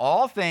created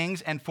all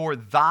things, and for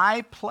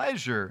thy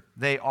pleasure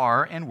they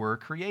are and were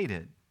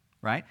created,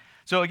 right?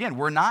 So again,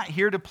 we're not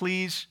here to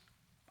please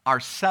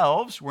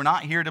ourselves. We're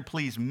not here to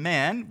please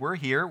men.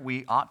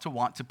 We ought to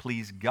want to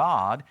please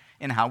God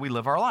in how we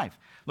live our life.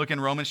 Look in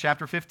Romans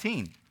chapter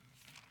 15.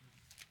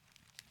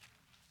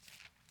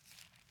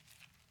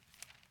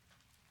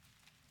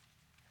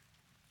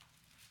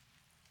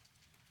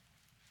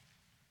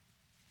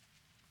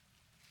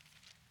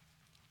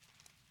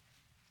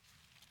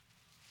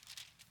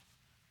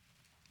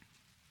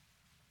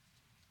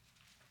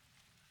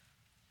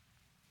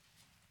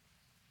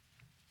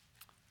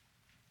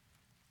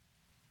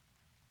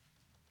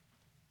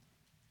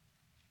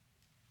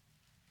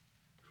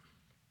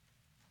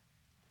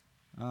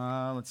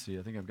 Let's see.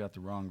 I think I've got the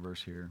wrong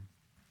verse here.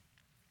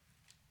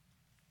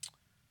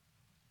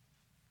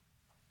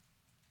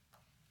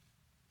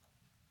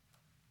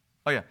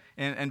 Oh, yeah.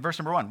 In verse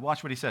number 1,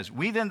 watch what he says.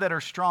 "We then that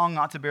are strong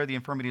ought to bear the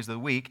infirmities of the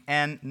weak,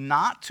 and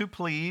not to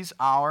please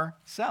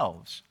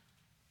ourselves."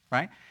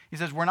 Right? He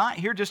says we're not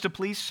here just to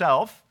please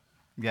self.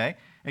 Okay?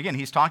 Again,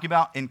 he's talking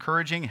about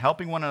encouraging,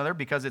 helping one another,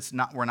 because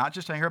we're not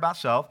just here about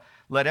self.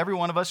 Let every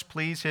one of us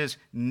please his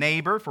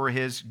neighbor for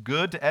his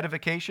good to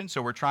edification.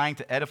 So we're trying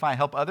to edify,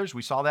 help others.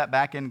 We saw that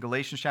back in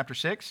Galatians chapter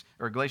 6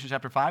 or Galatians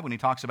chapter 5 when he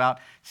talks about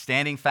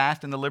standing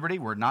fast in the liberty.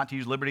 We're not to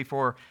use liberty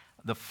for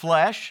the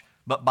flesh,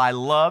 but by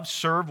love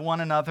serve one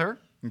another.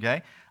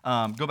 Okay?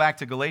 Go back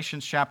to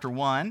Galatians chapter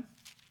 1.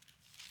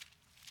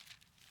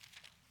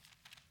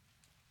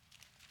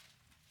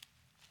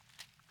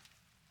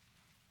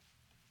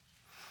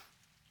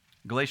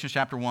 Galatians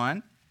chapter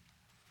 1.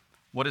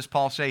 What does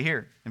Paul say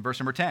here in verse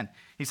number 10?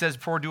 He says,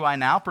 "For do I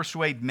now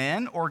persuade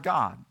men or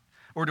God?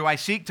 Or do I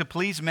seek to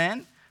please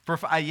men? For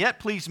if I yet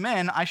please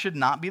men, I should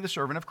not be the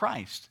servant of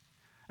Christ."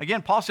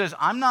 Again, Paul says,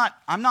 I'm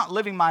not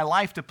living my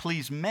life to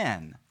please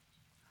men.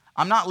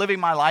 I'm not living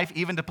my life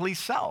even to please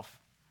self.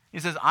 He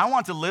says, I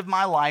want to live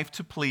my life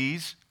to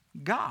please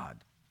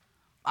God.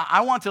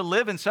 I want to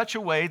live in such a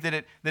way that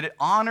it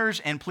honors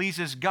and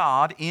pleases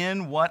God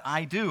in what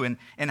I do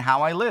and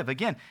how I live.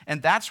 Again,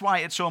 and that's why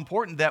it's so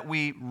important that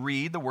we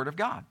read the Word of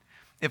God.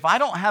 If I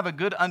don't have a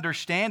good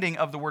understanding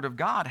of the Word of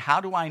God,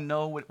 how do I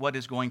know what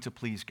is going to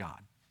please God?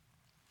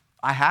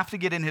 I have to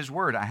get in His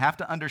Word. I have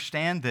to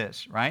understand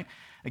this, right?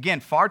 Again,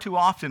 far too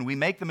often we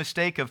make the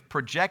mistake of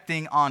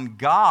projecting on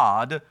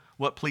God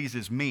what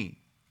pleases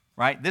me,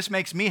 right? This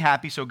makes me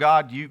happy, so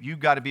God, you've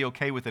got to be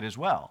okay with it as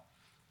well.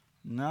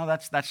 No,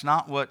 that's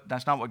not what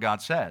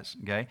God says,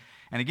 okay?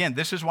 And again,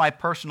 this is why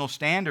personal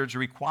standards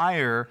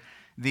require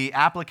the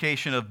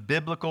application of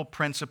biblical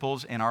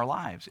principles in our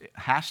lives. It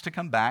has to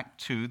come back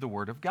to the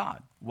Word of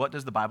God. What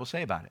does the Bible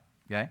say about it,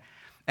 okay?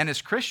 And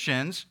as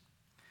Christians,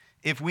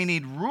 if we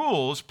need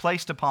rules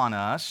placed upon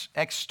us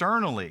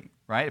externally,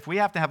 right? If we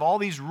have to have all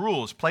these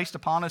rules placed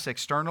upon us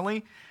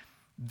externally,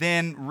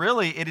 then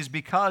really it is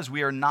because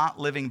we are not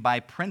living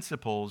by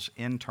principles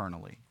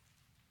internally.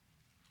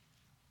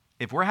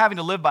 If we're having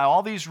to live by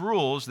all these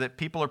rules that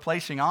people are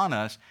placing on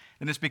us,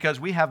 then it's because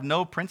we have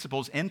no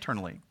principles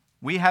internally.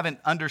 We haven't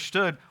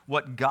understood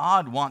what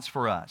God wants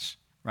for us,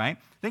 right?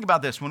 Think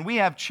about this. When we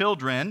have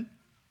children,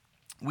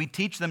 we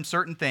teach them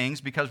certain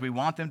things because we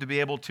want them to be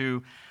able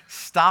to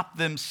stop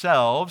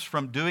themselves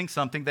from doing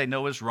something they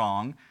know is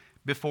wrong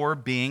before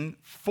being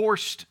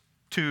forced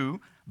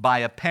to by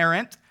a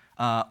parent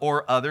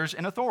or others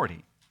in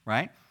authority,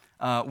 right?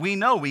 We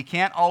know we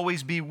can't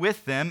always be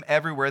with them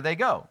everywhere they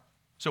go.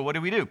 So what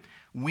do?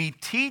 We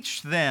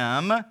teach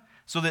them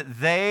so that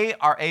they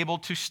are able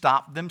to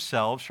stop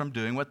themselves from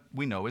doing what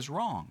we know is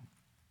wrong,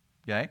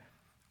 okay?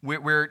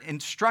 We're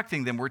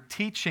instructing them. We're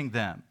teaching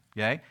them,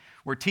 okay?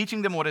 We're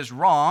teaching them what is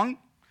wrong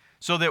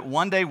so that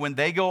one day when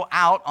they go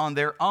out on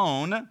their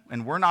own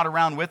and we're not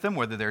around with them,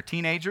 whether they're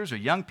teenagers or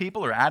young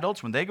people or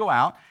adults, when they go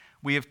out,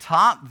 we have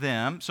taught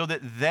them so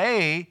that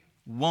they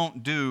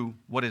won't do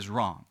what is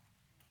wrong.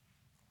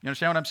 You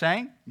understand what I'm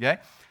saying? Okay?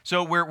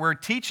 So we're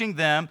teaching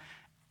them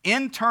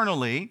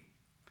internally.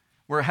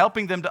 We're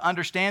helping them to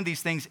understand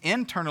these things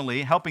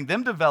internally, helping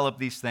them develop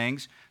these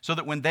things so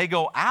that when they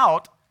go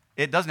out,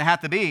 it doesn't have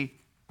to be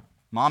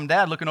mom,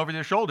 dad looking over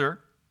their shoulder.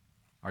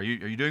 Are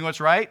you doing what's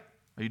right?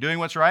 Are you doing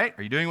what's right?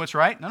 Are you doing what's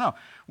right? No.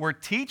 We're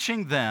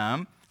teaching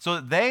them so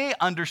that they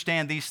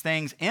understand these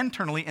things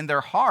internally in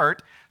their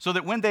heart so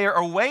that when they are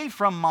away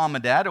from mom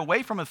and dad,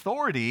 away from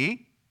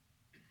authority,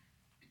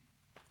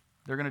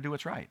 they're going to do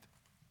what's right.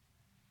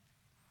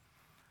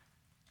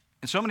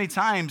 And so many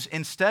times,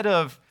 instead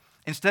of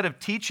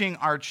teaching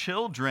our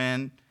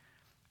children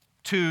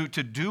to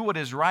do what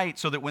is right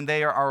so that when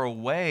they are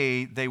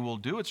away, they will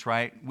do what's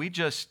right, we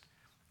just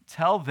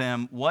tell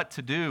them what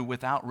to do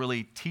without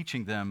really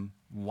teaching them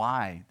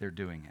why they're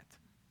doing it.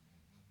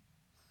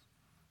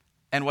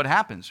 And what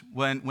happens?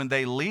 When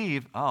they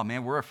leave, oh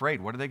man, we're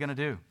afraid. What are they going to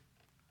do?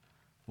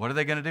 What are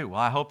they going to do? Well,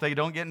 I hope they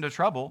don't get into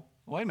trouble.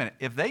 Wait a minute.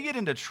 If they get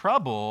into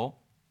trouble,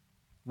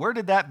 where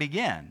did that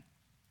begin?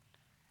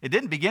 It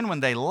didn't begin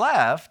when they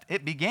left.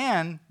 It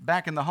began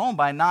back in the home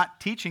by not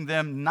teaching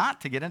them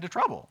not to get into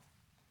trouble,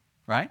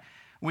 right?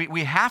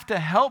 We have to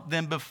help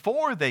them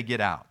before they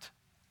get out,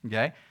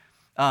 okay?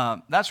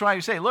 That's why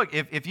you say, look,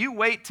 if you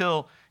wait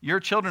till your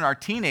children are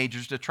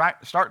teenagers to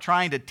start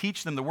trying to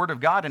teach them the Word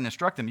of God and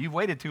instruct them, you've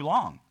waited too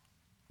long,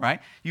 right?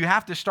 You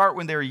have to start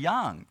when they're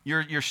young.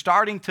 You're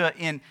starting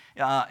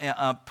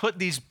to put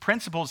these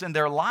principles in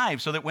their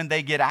lives so that when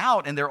they get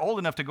out and they're old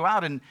enough to go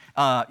out and,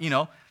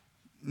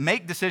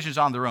 make decisions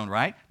on their own,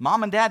 right?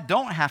 Mom and dad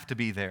don't have to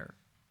be there,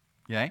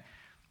 okay?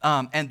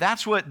 And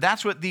that's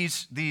what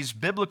these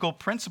biblical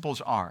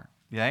principles are,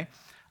 okay?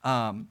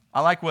 I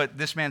like what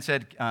this man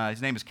said.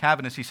 His name is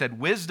Calvinist. He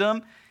said,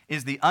 wisdom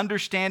is the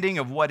understanding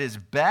of what is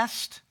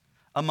best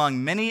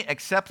among many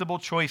acceptable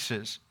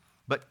choices,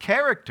 but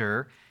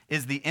character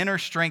is the inner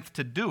strength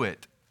to do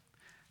it.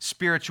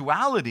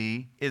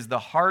 Spirituality is the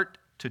heart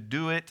to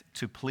do it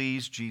to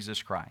please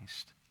Jesus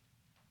Christ,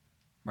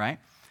 right?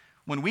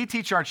 When we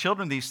teach our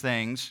children these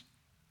things,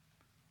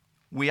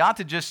 we ought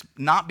to just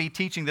not be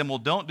teaching them, well,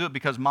 don't do it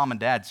because mom and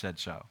dad said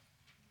so,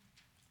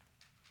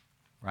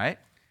 right?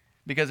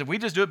 Because if we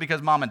just do it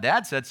because mom and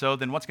dad said so,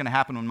 then what's going to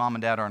happen when mom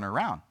and dad aren't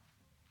around?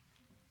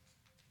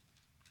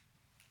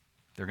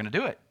 They're going to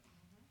do it.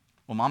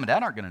 Well, mom and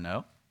dad aren't going to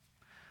know.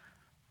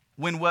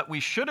 When what we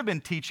should have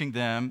been teaching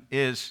them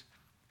is,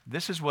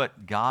 this is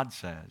what God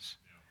says.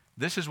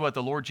 This is what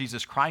the Lord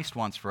Jesus Christ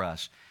wants for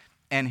us.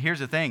 And here's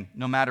the thing,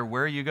 no matter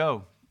where you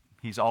go,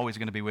 He's always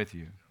going to be with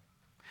you.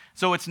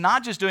 So it's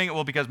not just doing it,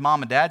 well, because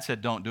mom and dad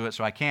said don't do it,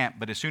 so I can't.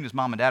 But as soon as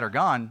mom and dad are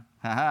gone,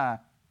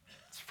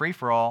 it's free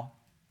for all.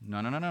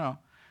 No.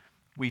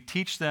 We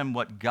teach them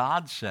what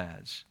God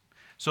says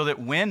so that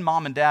when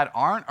mom and dad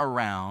aren't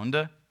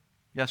around,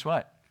 guess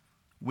what?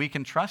 We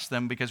can trust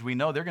them because we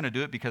know they're going to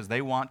do it because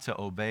they want to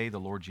obey the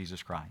Lord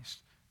Jesus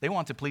Christ. They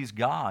want to please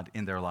God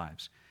in their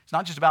lives. It's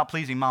not just about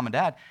pleasing mom and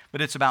dad, but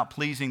it's about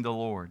pleasing the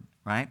Lord,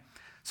 right?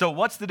 So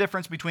what's the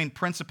difference between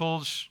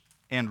principles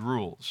and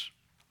rules?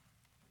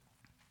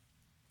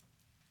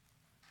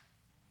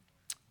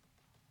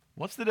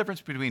 What's the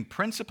difference between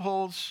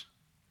principles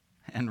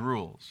and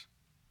rules?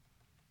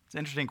 It's an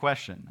interesting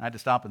question. I had to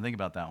stop and think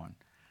about that one.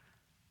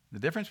 The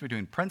difference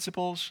between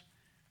principles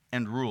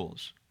and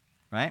rules,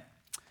 right?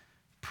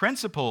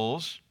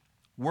 Principles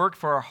work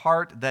for a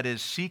heart that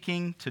is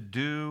seeking to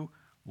do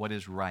what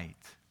is right.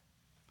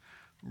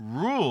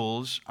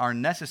 Rules are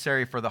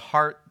necessary for the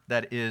heart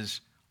that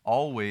is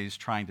always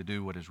trying to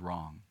do what is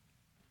wrong.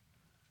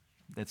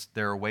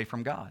 They're away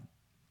from God.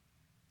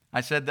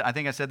 I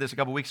think I said this a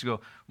couple weeks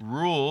ago.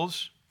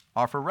 Rules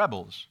are for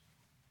rebels.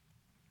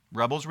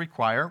 Rebels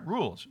require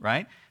rules,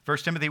 right? 1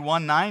 Timothy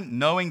 1:9,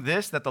 knowing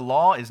this, that the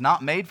law is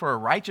not made for a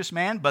righteous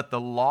man, but the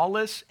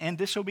lawless and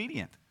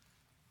disobedient.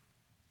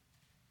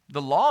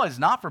 The law is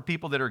not for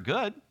people that are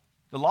good.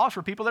 The law is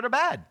for people that are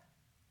bad.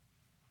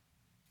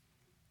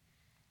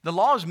 The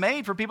law is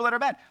made for people that are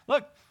bad.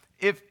 Look,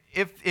 if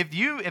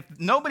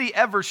nobody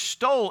ever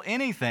stole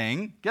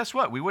anything, guess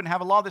what? We wouldn't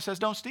have a law that says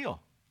don't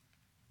steal.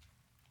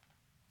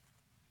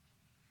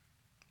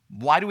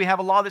 Why do we have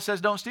a law that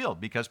says don't steal?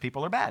 Because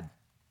people are bad.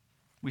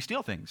 We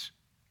steal things,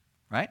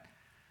 right?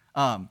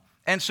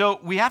 And so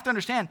we have to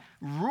understand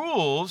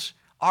rules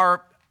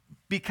are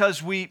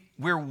because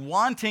we're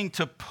wanting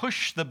to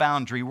push the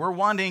boundary. We're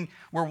wanting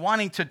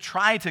to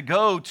try to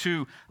go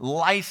to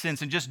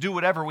license and just do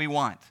whatever we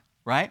want,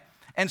 right?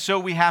 And so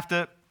we have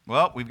to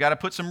Well, we've got to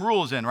put some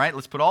rules in, right?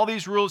 Let's put all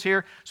these rules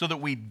here so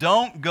that we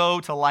don't go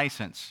to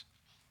license.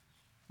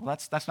 Well,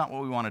 that's not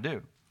what we want to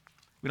do.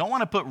 We don't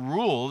want to put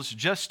rules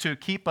just to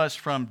keep us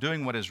from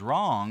doing what is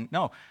wrong.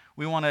 No,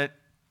 we want to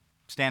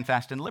stand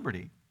fast in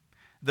liberty.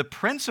 The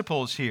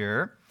principles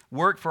here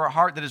work for a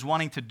heart that is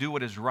wanting to do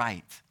what is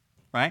right,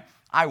 right?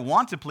 I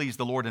want to please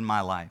the Lord in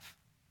my life,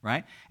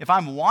 right? If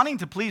I'm wanting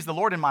to please the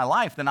Lord in my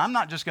life, then I'm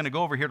not just going to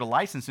go over here to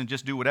license and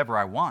just do whatever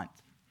I want.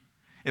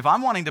 If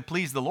I'm wanting to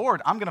please the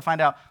Lord, I'm going to find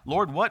out,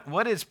 Lord,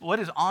 what is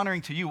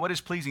honoring to you? What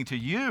is pleasing to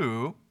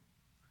you?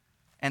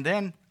 And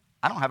then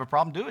I don't have a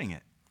problem doing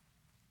it.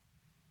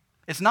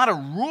 It's not a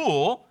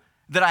rule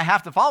that I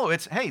have to follow.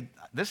 It's, hey,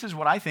 this is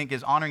what I think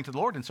is honoring to the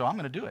Lord, and so I'm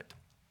going to do it.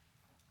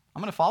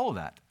 I'm going to follow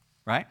that,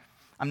 right?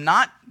 I'm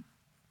not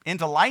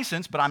into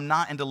license, but I'm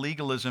not into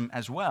legalism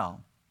as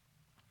well.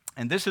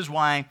 And this is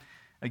why,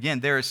 again,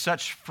 there is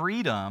such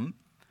freedom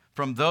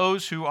from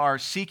those who are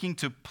seeking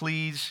to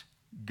please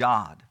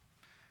God.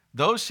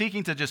 Those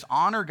seeking to just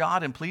honor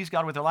God and please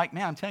God with their life,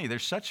 man, I'm telling you,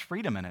 there's such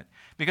freedom in it.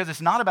 Because it's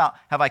not about,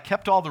 have I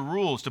kept all the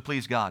rules to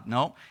please God?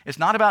 No. It's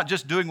not about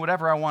just doing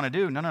whatever I want to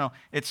do. No.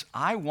 It's,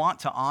 I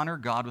want to honor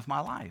God with my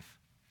life.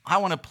 I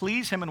want to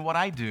please Him in what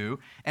I do.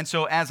 And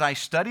so as I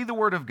study the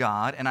Word of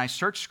God and I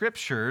search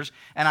Scriptures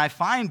and I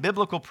find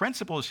biblical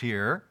principles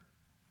here,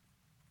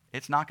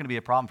 it's not going to be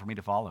a problem for me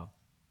to follow.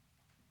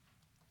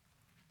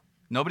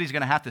 Nobody's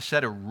going to have to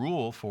set a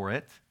rule for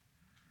it,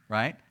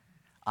 right?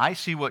 I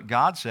see what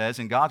God says,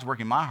 and God's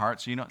working my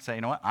heart, so you know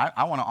what?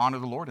 I want to honor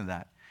the Lord in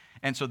that.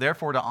 And so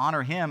therefore, to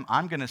honor Him,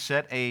 I'm going to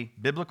set a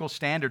biblical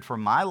standard for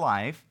my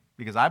life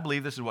because I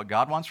believe this is what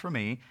God wants for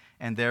me,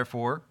 and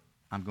therefore,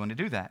 I'm going to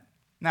do that.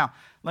 Now,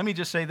 let me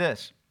just say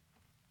this.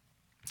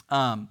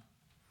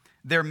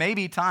 There may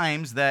be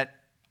times that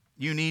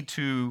you need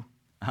to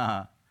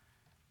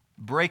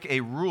break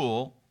a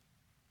rule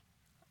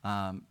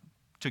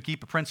to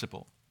keep a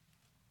principle,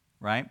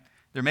 right?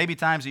 There may be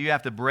times that you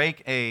have to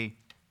break a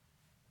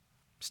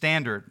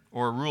standard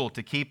or a rule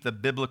to keep the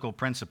biblical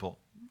principle.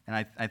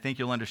 And I think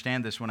you'll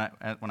understand this when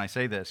I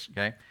say this,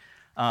 okay?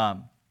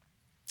 And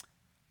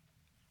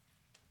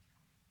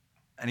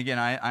again,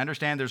 I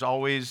understand there's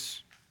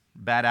always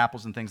bad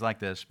apples and things like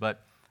this,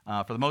 but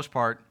for the most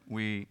part,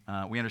 we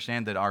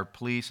understand that our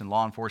police and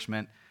law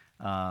enforcement,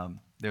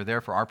 they're there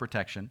for our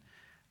protection.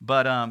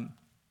 But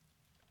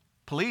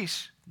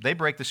police, they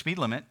break the speed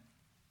limit.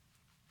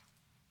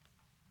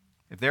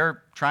 If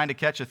they're trying to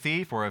catch a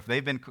thief, or if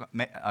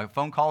a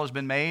phone call has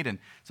been made and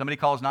somebody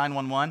calls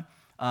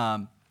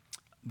 911,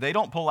 they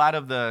don't pull out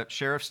of the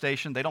sheriff's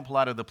station, they don't pull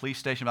out of the police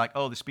station like,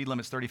 oh, the speed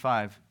limit's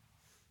 35.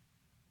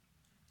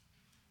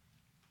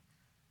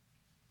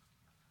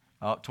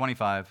 Oh,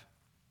 25.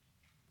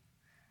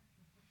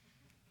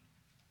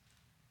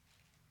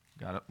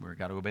 We've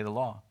got to obey the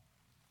law.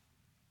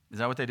 Is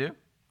that what they do?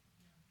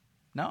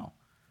 No.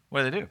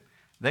 What do?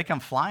 They come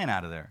flying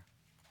out of there,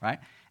 right?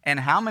 And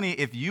how many,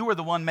 if you were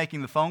the one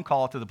making the phone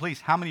call to the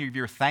police, how many of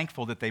you are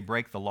thankful that they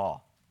break the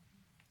law?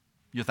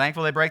 You're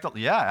thankful they break the law?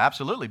 Yeah,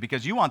 absolutely,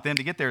 because you want them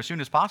to get there as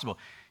soon as possible.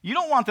 You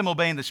don't want them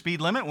obeying the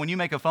speed limit when you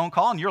make a phone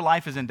call and your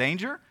life is in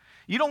danger.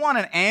 You don't want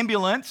an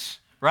ambulance,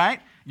 right?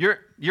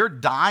 You're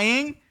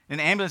dying, and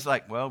the ambulance is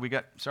like, well,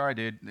 sorry,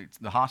 dude, it's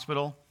the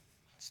hospital,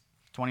 it's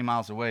 20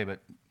 miles away, but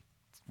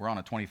we're on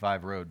a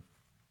 25 road.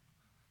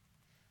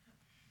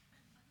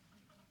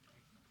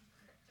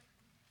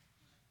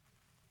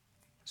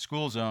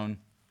 School zone.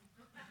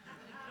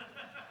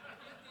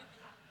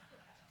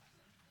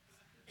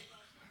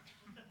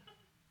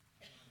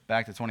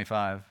 Back to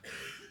 25.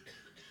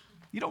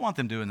 You don't want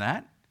them doing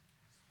that.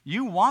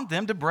 You want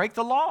them to break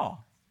the law.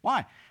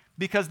 Why?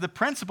 Because the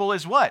principle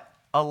is what?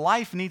 A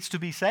life needs to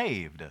be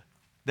saved.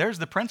 There's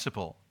the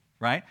principle,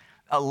 right?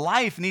 A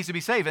life needs to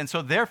be saved. And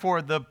so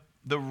therefore the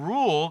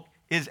rule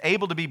is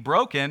able to be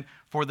broken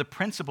for the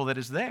principle that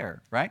is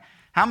there, right?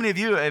 How many of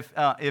you, if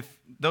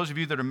those of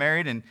you that are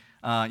married and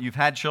you've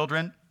had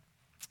children,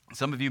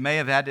 some of you may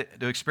have had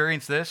to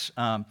experience this,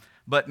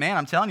 but man,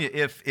 I'm telling you,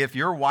 if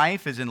your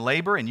wife is in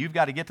labor and you've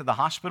got to get to the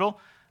hospital,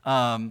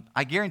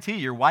 I guarantee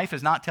your wife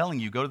is not telling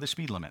you, go to the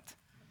speed limit.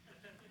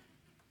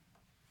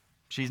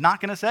 She's not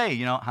going to say,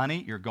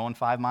 honey, you're going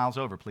 5 miles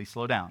over, please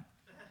slow down.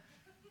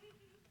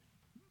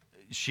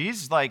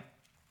 She's like,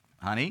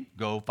 honey,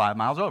 go 5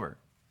 miles over.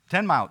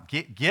 10 miles.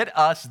 Get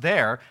us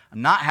there.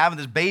 I'm not having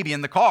this baby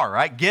in the car,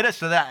 right? Get us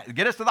to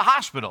the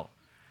hospital.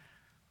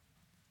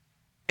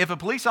 If a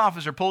police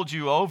officer pulled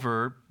you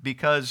over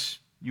because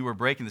you were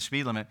breaking the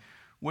speed limit,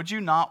 would you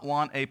not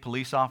want a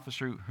police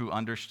officer who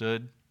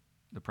understood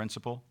the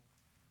principle?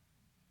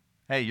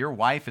 Hey, your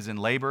wife is in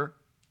labor.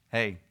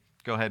 Hey,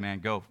 go ahead, man.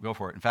 Go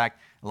for it. In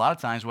fact, a lot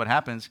of times what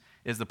happens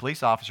is the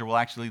police officer will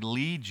actually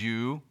lead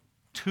you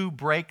to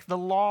break the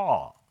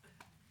law.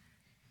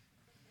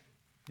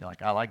 You're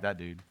like, I like that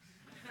dude.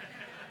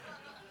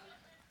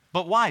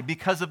 But why?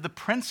 Because of the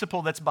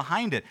principle that's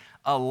behind it.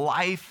 A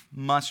life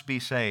must be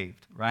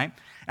saved, right?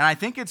 And I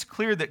think it's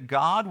clear that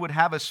God would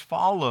have us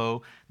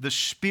follow the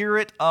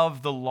spirit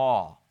of the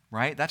law,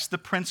 right? That's the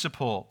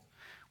principle.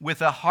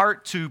 with a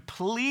heart to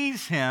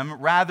please him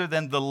rather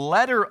than the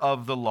letter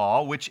of the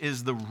law, which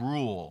is the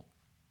rule,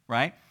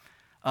 right?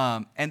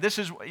 And this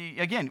is,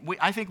 again,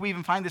 I think we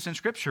even find this in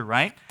Scripture,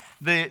 right?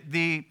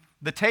 The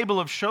table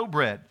of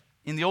showbread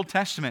in the Old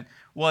Testament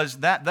was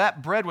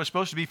that bread was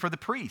supposed to be for the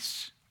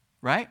priests,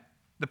 right?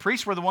 The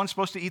priests were the ones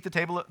supposed to eat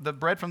the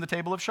bread from the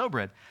table of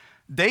showbread.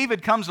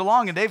 David comes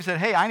along and David said,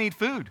 hey, I need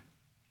food.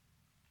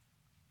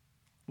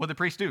 What did the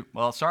priest do?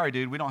 Well, sorry,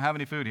 dude, we don't have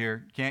any food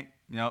here. You're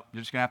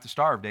just going to have to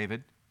starve,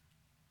 David.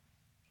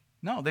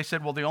 No, they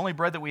said, well, the only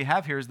bread that we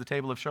have here is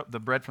the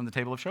bread from the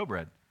table of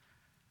showbread.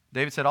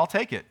 David said, I'll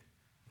take it.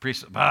 The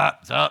priest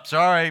said,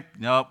 sorry,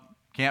 nope,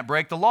 can't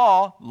break the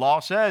law. Law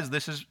says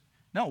this is,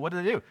 no, what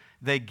did they do?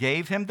 They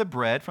gave him the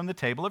bread from the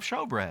table of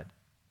showbread.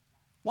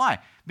 Why?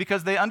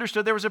 Because they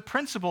understood there was a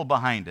principle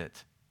behind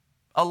it.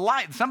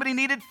 Somebody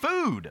needed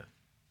food,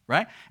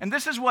 right? And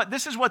this is what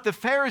the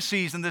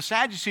Pharisees and the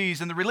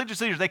Sadducees and the religious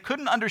leaders, they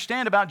couldn't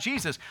understand about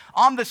Jesus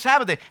on the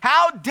Sabbath day.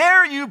 How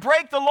dare you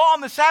break the law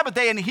on the Sabbath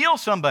day and heal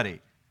somebody?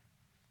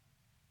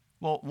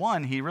 Well,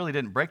 one, he really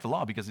didn't break the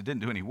law because he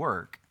didn't do any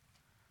work.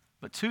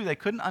 But two, they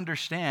couldn't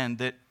understand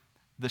that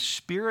the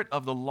spirit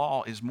of the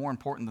law is more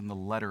important than the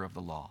letter of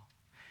the law.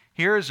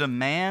 Here is a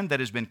man that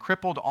has been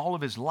crippled all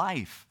of his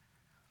life.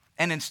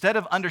 And instead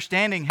of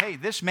understanding, hey,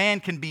 this man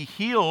can be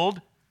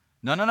healed,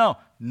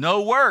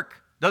 no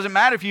work. Doesn't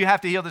matter if you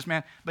have to heal this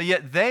man. But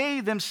yet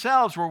they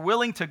themselves were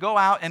willing to go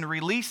out and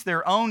release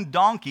their own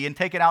donkey and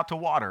take it out to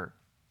water.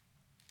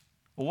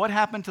 Well, what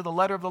happened to the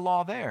letter of the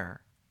law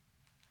there?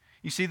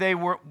 You see, they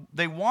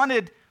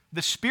wanted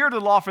the spirit of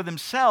the law for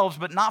themselves,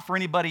 but not for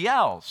anybody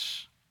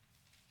else.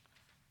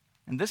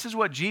 And this is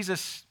what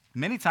Jesus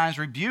many times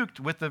rebuked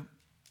with the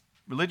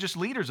religious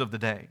leaders of the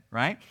day,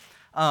 right?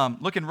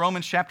 Look in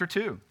Romans chapter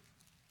 2.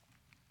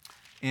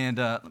 And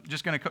I'm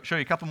just going to show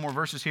you a couple more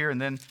verses here,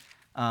 and then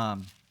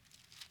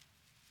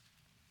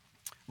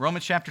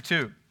Romans chapter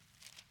 2.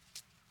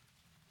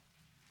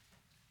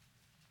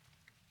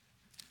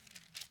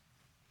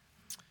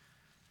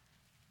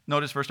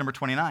 Notice verse number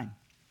 29.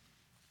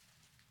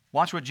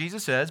 Watch what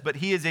Jesus says, but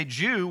he is a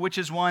Jew, which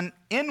is one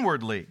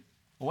inwardly.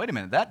 Well, wait a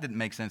minute, that didn't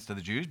make sense to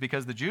the Jews,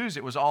 because the Jews,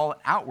 it was all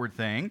outward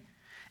thing.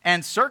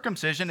 And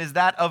circumcision is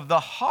that of the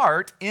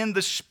heart in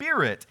the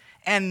spirit,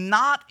 and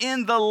not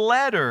in the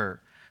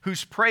letter,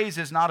 whose praise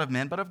is not of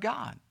men, but of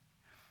God.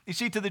 You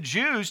see, to the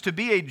Jews, to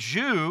be a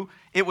Jew,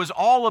 it was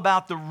all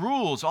about the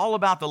rules, all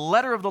about the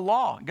letter of the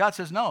law. God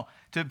says, no,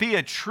 to be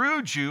a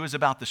true Jew is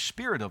about the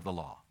spirit of the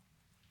law.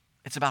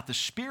 It's about the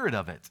spirit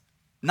of it,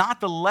 not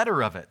the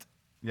letter of it,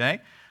 okay?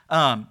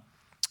 And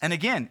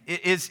again,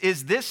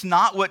 is this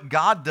not what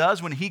God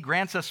does when he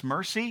grants us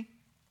mercy?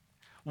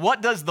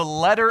 What does the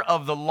letter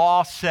of the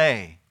law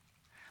say?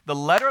 The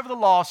letter of the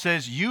law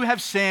says, you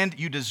have sinned,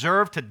 you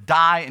deserve to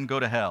die and go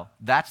to hell.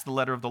 That's the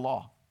letter of the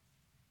law.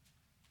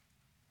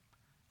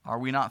 Are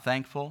we not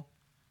thankful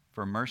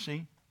for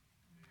mercy?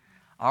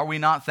 Are we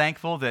not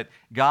thankful that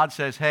God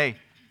says, hey,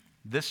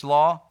 this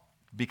law,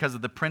 because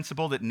of the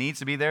principle that needs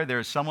to be there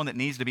is someone that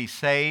needs to be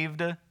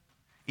saved.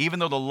 Even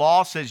though the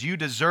law says you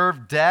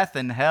deserve death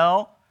and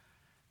hell,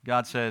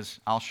 God says,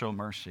 I'll show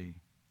mercy.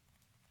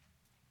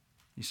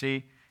 You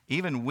see,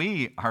 even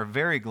we are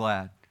very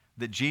glad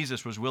that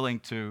Jesus was willing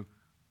to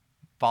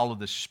follow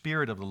the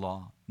spirit of the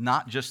law,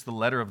 not just the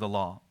letter of the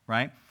law,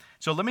 right?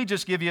 So let me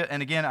just give you,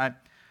 and again,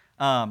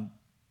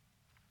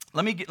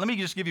 let me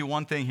just give you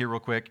one thing here real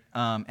quick,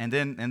 and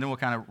then we'll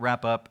kind of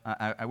wrap up.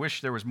 I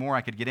wish there was more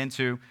I could get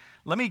into.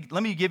 Let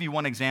me give you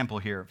one example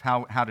here of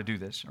how to do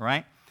this, all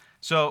right?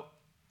 So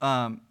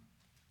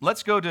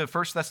let's go to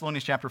 1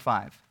 Thessalonians chapter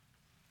 5.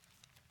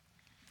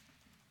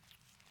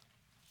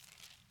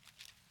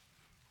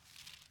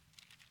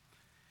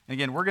 And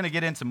again, we're going to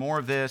get into more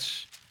of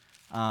this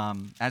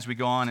as we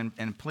go on.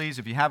 And please,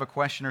 if you have a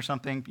question or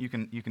something, you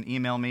can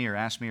email me or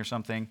ask me or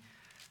something.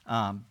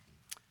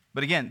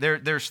 But again,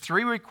 there's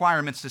 3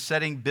 requirements to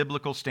setting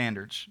biblical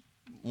standards.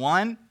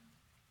 1,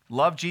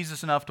 love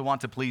Jesus enough to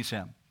want to please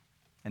him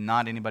and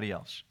not anybody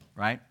else,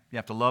 right? You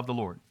have to love the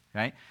Lord,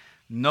 right?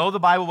 Know the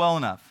Bible well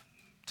enough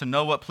to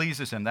know what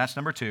pleases him. That's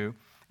number 2.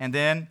 And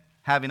then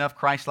have enough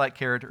Christ-like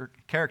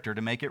character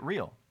to make it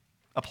real.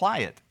 Apply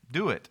it.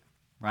 Do it,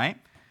 right?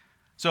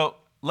 So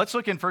let's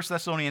look in 1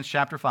 Thessalonians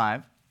chapter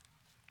 5,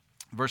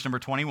 verse number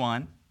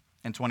 21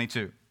 and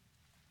 22,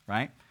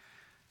 right?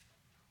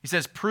 He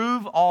says,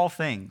 prove all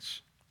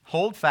things,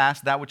 hold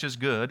fast that which is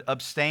good,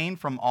 abstain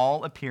from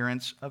all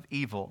appearance of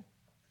evil,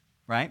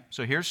 right?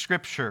 So here's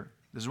Scripture.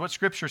 This is what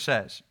Scripture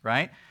says,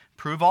 right?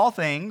 Prove all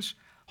things,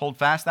 hold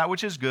fast that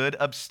which is good,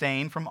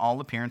 abstain from all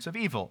appearance of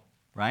evil,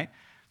 right?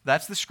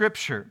 That's the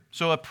Scripture.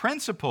 So a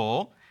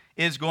principle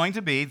is going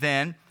to be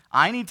then,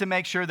 I need to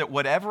make sure that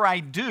whatever I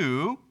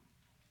do,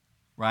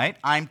 right,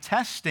 I'm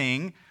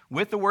testing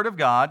with the Word of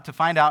God to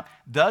find out,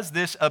 does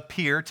this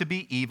appear to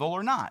be evil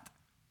or not?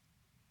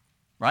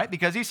 Right?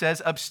 Because he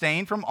says,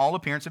 abstain from all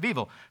appearance of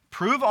evil.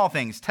 Prove all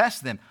things,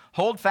 test them,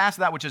 hold fast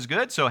that which is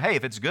good. So, hey,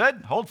 if it's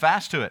good, hold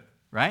fast to it,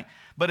 right?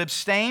 But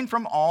abstain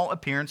from all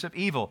appearance of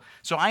evil.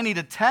 So I need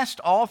to test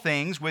all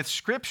things with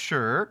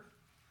Scripture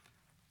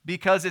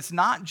because it's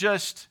not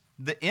just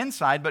the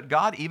inside, but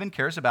God even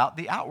cares about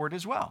the outward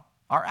as well,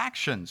 our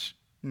actions,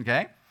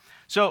 okay?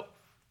 So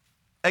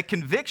a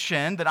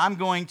conviction that I'm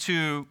going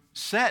to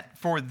set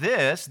for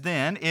this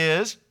then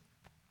is,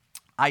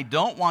 I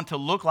don't want to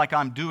look like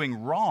I'm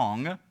doing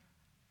wrong,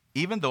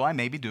 even though I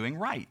may be doing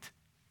right.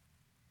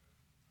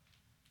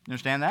 You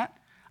understand that?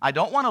 I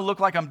don't want to look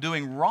like I'm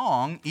doing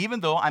wrong,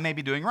 even though I may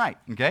be doing right,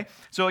 okay?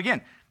 So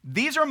again,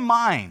 these are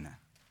mine,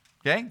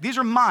 okay? These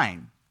are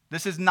mine.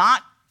 This is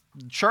not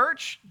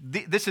church.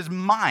 This is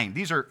mine.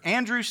 These are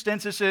Andrew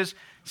Stensis's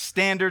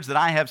standards that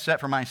I have set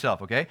for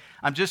myself, okay?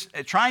 I'm just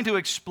trying to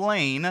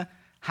explain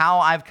how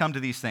I've come to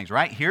these things,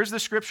 right? Here's the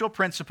scriptural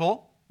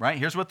principle, right?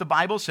 Here's what the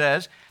Bible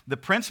says. The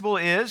principle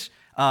is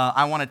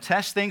I want to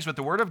test things with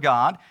the Word of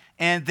God,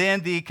 and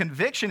then the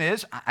conviction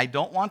is I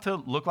don't want to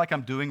look like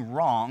I'm doing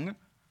wrong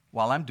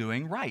while I'm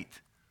doing right,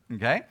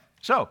 okay?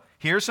 So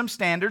here's some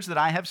standards that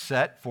I have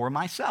set for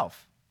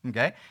myself,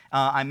 okay?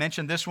 I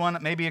mentioned this one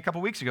maybe a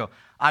couple weeks ago.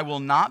 I will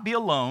not be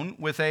alone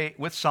with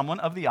someone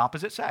of the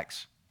opposite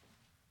sex.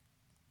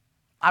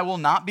 I will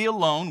not be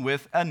alone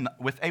with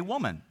a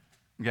woman,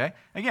 okay?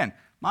 Again,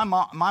 my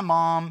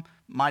mom,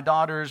 my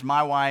daughters,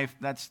 my wife,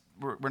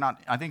 we're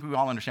not, I think we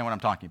all understand what I'm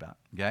talking about,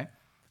 okay?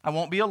 I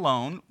won't be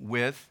alone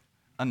with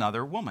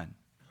another woman.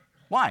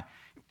 Why?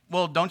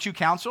 Well, don't you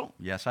counsel?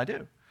 Yes, I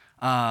do.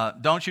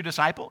 Don't you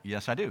disciple?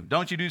 Yes, I do.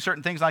 Don't you do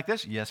certain things like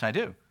this? Yes, I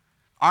do.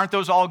 Aren't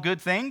those all good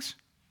things?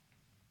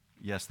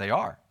 Yes, they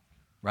are,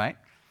 right?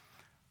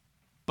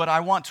 But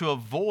I want to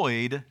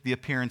avoid the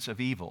appearance of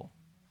evil.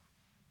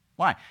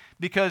 Why?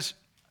 Because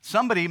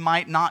somebody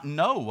might not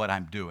know what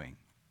I'm doing,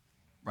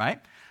 right?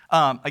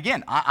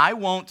 Again, I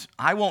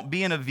won't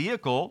be in a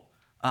vehicle.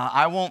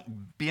 I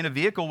won't be in a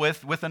vehicle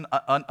with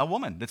a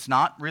woman that's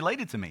not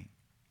related to me,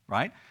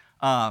 right?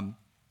 Not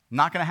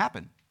going to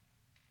happen.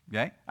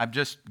 Okay,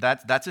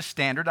 that's a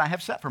standard I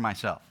have set for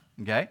myself.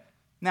 Okay,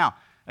 now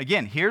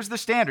again, here's the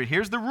standard.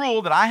 Here's the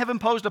rule that I have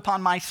imposed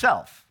upon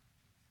myself.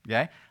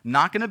 Okay, I'm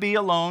not going to be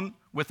alone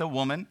with a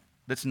woman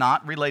that's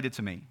not related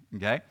to me.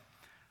 Okay.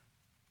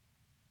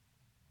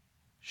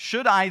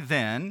 Should I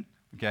then?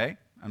 Okay,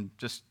 I'm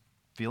just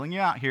feeling you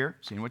out here,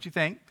 seeing what you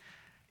think.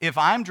 If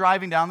I'm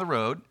driving down the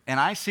road and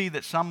I see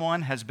that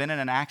someone has been in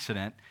an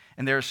accident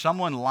and there's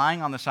someone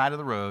lying on the side of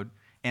the road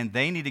and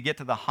they need to get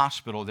to the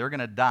hospital, they're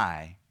going to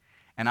die.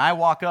 And I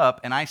walk up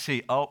and I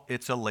see, oh,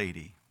 it's a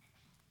lady.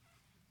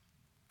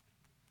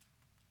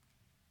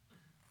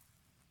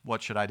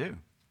 What should I do?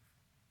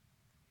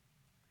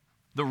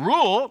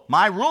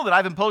 My rule that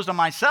I've imposed on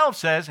myself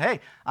says, hey,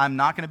 I'm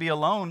not going to be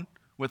alone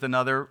with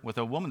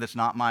a woman that's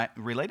not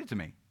related to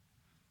me.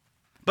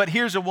 But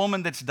here's a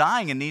woman that's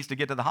dying and needs to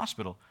get to the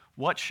hospital.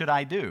 What should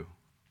I do?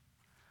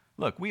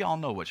 Look, we all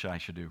know what I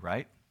should do,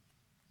 right?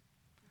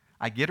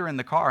 I get her in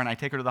the car and I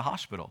take her to the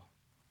hospital.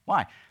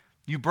 Why?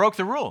 You broke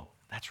the rule.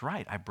 That's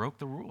right, I broke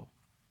the rule.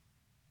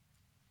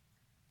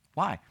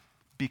 Why?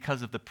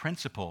 Because of the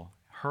principle,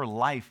 her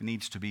life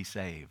needs to be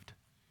saved.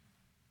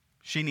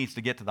 She needs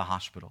to get to the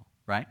hospital,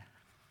 right?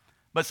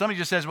 But somebody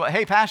just says, well,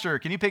 hey, pastor,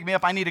 can you pick me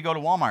up? I need to go to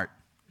Walmart.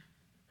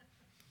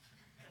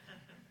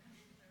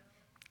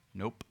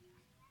 Nope.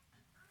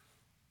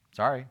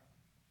 Sorry,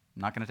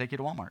 I'm not going to take you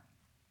to Walmart,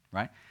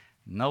 right?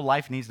 No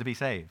life needs to be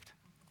saved,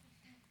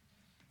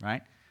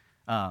 right?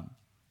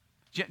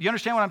 Do you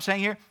understand what I'm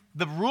saying here?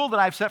 The rule that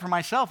I've set for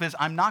myself is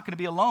I'm not going to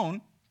be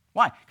alone.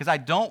 Why? Because I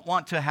don't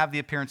want to have the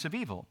appearance of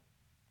evil,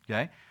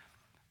 okay?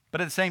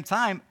 But at the same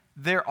time,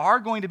 there are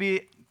going to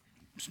be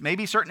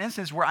maybe certain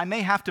instances where I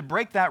may have to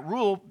break that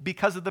rule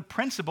because of the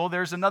principle.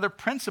 There's another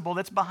principle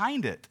that's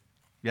behind it,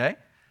 okay?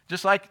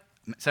 Just like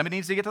somebody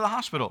needs to get to the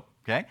hospital,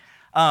 okay?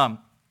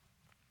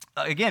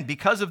 Again,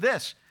 because of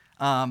this,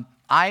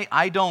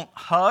 I don't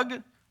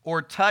hug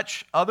or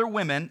touch other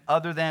women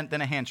other than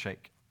a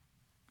handshake,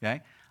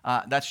 okay?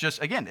 That's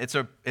just, again, it's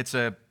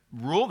a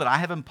rule that I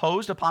have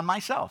imposed upon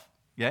myself,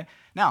 okay?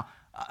 Now,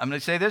 I'm going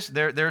to say this.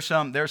 There's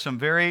some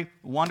very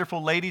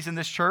wonderful ladies in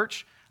this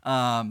church,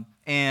 and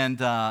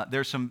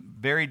there's some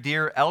very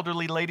dear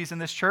elderly ladies in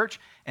this church,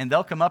 and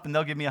they'll come up and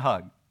they'll give me a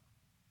hug.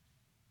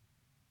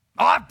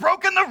 Oh, I've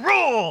broken the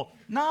rule!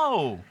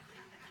 No.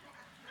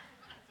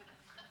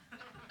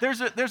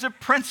 There's a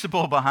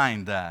principle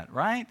behind that,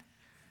 right?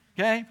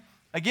 Okay?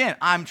 Again,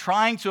 I'm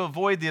trying to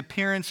avoid the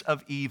appearance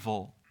of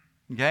evil.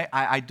 Okay?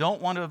 I don't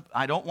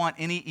want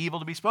any evil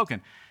to be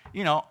spoken.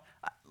 You know,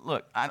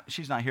 look,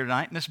 she's not here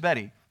tonight. Miss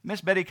Betty. Miss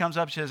Betty comes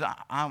up and says,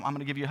 I'm going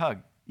to give you a hug.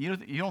 You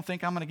don't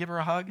think I'm going to give her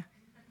a hug?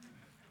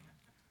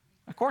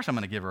 Of course I'm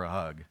going to give her a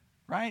hug,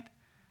 right?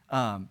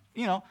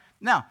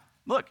 Now,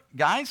 look,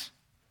 guys,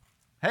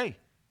 hey,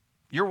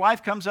 your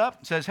wife comes up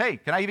and says, hey,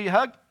 can I give you a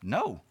hug?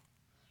 No.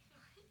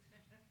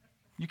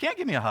 You can't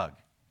give me a hug.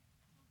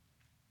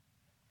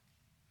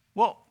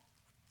 Well,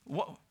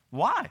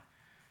 why?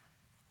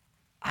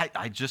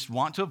 I just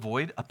want to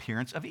avoid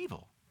appearance of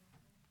evil.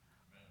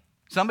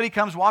 Somebody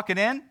comes walking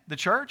in the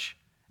church,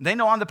 they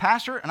know I'm the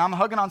pastor, and I'm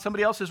hugging on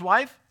somebody else's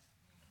wife.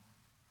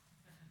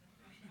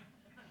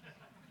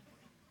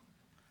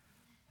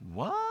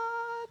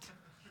 What?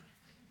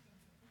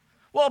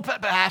 Well,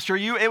 Pastor,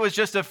 it was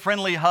just a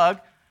friendly hug.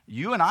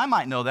 You and I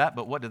might know that,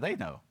 but what do they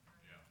know?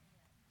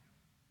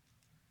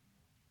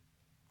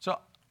 So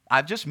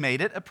I've just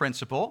made it a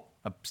principle,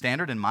 a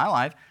standard in my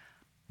life,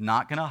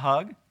 not going to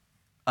hug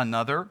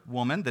another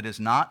woman that is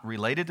not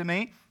related to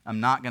me. I'm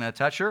not going to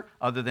touch her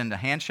other than the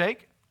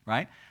handshake,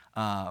 right?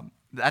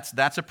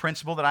 That's a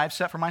principle that I've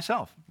set for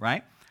myself,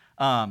 right?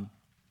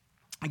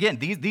 Again,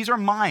 these are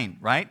mine,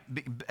 right?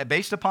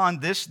 Based upon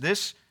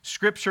this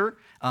scripture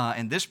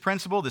and this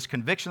principle, this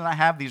conviction that I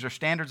have, these are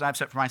standards I've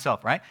set for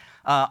myself, right?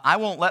 I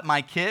won't let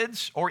my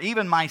kids or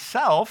even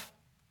myself,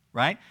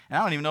 right? And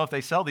I don't even know if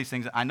they sell these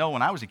things. I know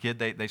when I was a kid,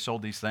 they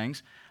sold these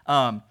things.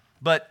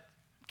 But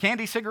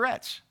candy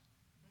cigarettes.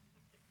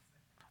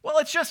 Well,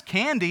 it's just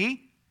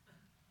candy.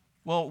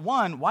 Well,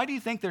 one, why do you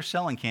think they're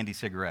selling candy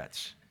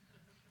cigarettes?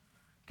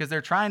 Because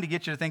they're trying to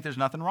get you to think there's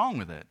nothing wrong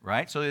with it,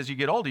 right? So as you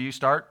get older, you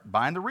start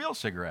buying the real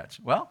cigarettes.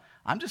 Well,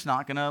 I'm just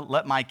not going to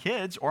let my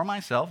kids or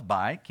myself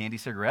buy candy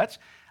cigarettes.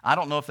 I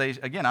don't know if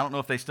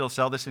they still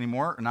sell this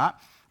anymore or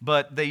not,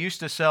 but they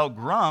used to sell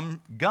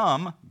gum.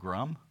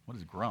 What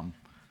is gum?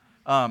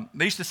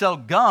 They used to sell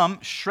gum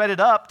shredded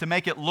up to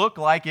make it look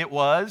like it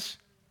was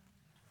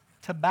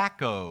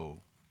tobacco,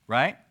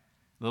 right?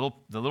 The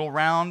little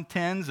round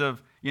tins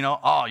of,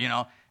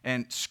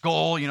 and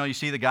Skull, you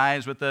see the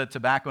guys with the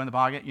tobacco in the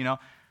pocket,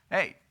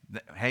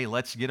 Hey,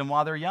 let's get them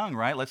while they're young,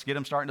 right? Let's get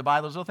them starting to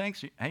buy those little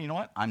things. Hey, you know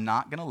what? I'm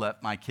not going to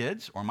let my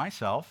kids or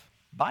myself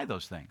buy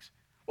those things.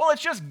 Well,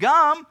 it's just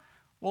gum.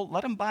 Well,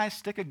 let them buy a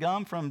stick of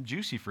gum from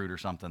Juicy Fruit or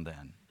something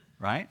then,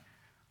 right?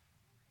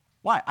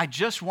 Why? I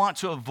just want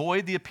to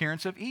avoid the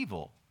appearance of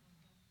evil,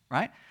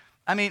 right?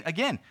 I mean,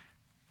 again,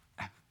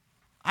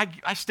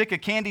 I stick a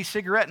candy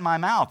cigarette in my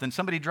mouth and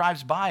somebody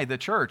drives by the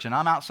church and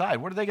I'm outside.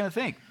 What are they going to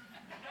think?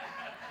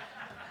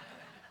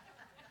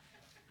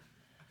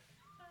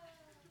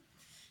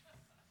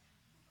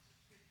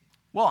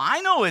 Well,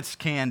 I know it's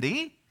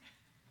candy,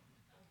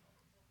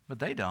 but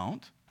they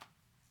don't.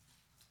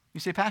 You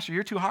say, Pastor,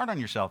 you're too hard on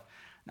yourself.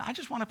 No, I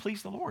just want to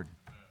please the Lord.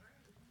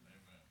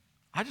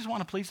 I just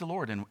want to please the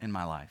Lord in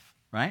my life,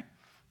 right?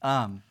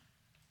 I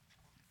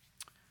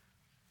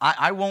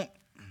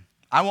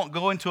won't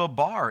go into a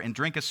bar and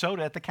drink a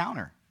soda at the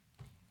counter.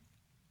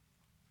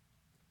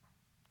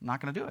 I'm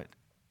not going to do it,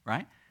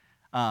 right?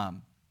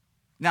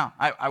 Now,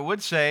 I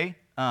would say,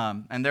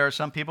 and there are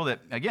some people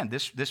that, again,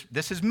 this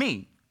is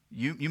me.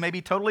 You may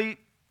be totally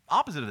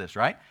opposite of this,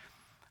 right?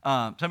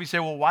 Somebody say,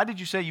 well, why did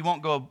you say you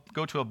won't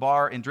go to a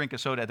bar and drink a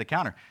soda at the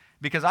counter?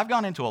 Because I've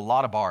gone into a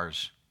lot of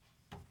bars.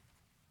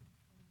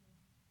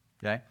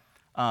 Okay?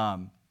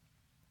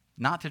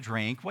 Not to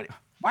drink. Why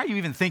are you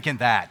even thinking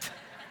that?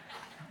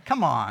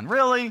 Come on,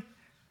 really?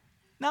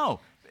 No.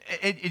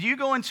 If you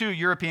go into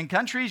European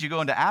countries, you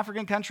go into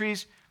African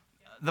countries,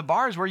 the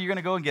bar is where you're going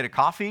to go and get a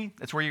coffee.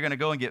 That's where you're going to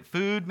go and get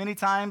food many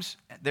times.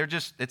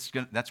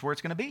 That's where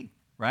it's going to be,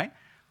 right?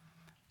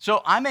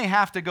 So I may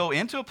have to go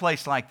into a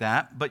place like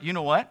that, but you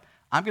know what?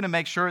 I'm going to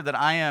make sure that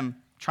I am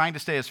trying to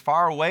stay as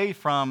far away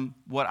from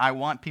what I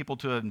want people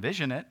to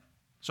envision it.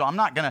 So I'm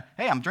not going to,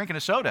 hey, I'm drinking a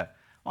soda.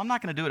 Well, I'm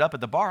not going to do it up at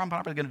the bar. I'm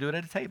probably going to do it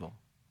at a table,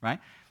 right?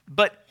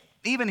 But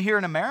even here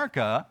in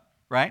America,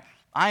 right,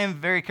 I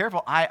am very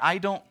careful. I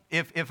don't,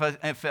 if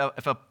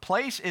a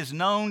place is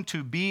known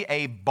to be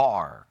a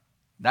bar,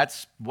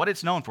 that's what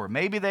it's known for.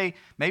 Maybe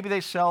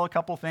they sell a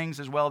couple things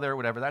as well there,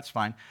 whatever, that's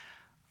fine.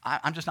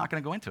 I'm just not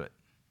going to go into it.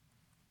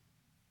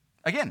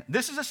 Again,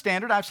 this is a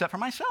standard I've set for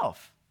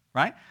myself,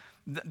 right?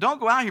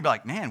 Don't go out here and be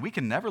like, man, we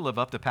can never live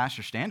up to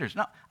pastor standards.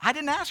 No, I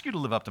didn't ask you to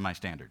live up to my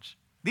standards.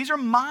 These are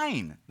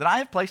mine that I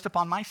have placed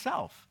upon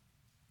myself,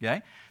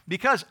 okay?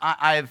 Because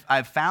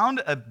I've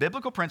found a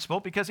biblical principle,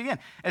 because again,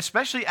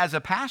 especially as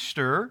a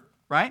pastor,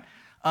 right,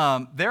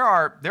 there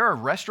are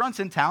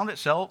restaurants in town that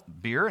sell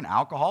beer and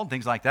alcohol and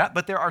things like that,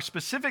 but there are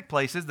specific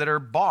places that are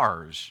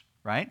bars,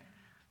 right?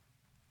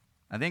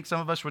 I think some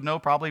of us would know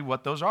probably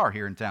what those are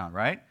here in town,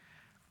 right?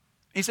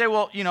 You say,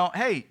 well,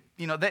 hey,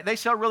 they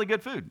sell really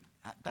good food.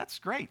 That's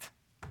great.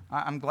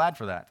 I'm glad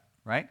for that,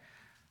 right?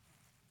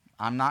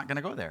 I'm not going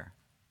to go there.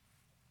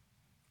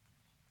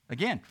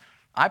 Again,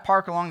 I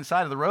park along the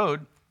side of the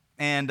road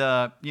and,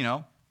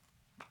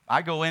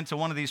 I go into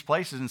one of these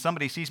places and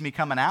somebody sees me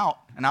coming out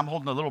and I'm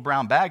holding a little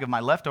brown bag of my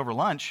leftover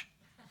lunch.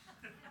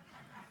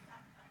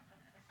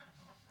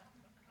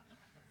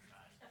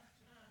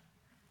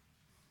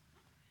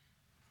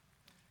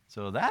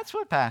 So that's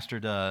what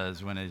pastor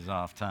does when he's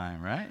off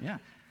time, right? Yeah.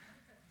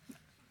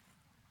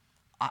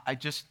 I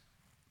just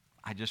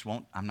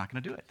won't, I'm not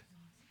going to do it,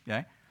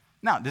 okay?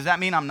 Now, does that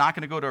mean I'm not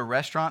going to go to a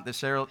restaurant that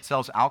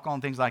sells alcohol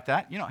and things like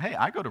that? Hey,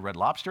 I go to Red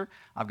Lobster.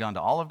 I've gone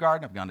to Olive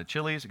Garden. I've gone to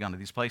Chili's. I've gone to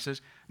these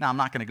places. Now, I'm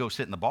not going to go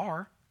sit in the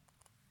bar,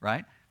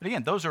 right? But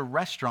again, those are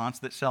restaurants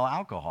that sell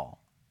alcohol,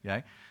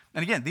 okay?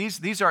 And again,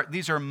 these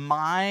are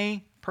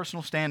my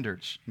personal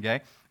standards, okay?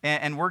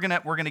 And we're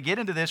gonna get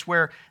into this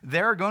where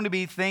there are going to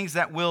be things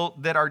that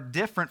are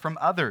different from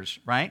others,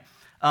 right?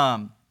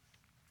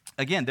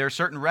 Again, there are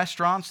certain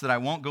restaurants that I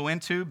won't go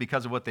into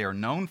because of what they are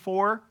known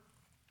for.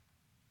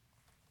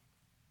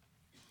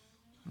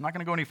 I'm not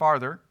going to go any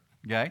farther,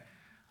 okay?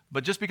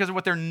 but just because of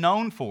what they're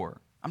known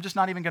for, I'm just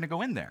not even going to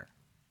go in there,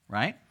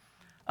 right?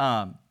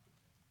 I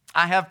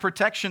have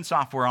protection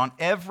software on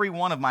every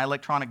one of my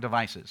electronic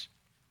devices.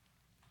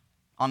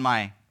 On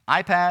my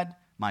iPad,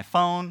 my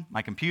phone,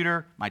 my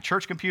computer, my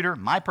church computer,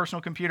 my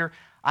personal computer,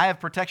 I have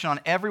protection on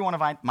every one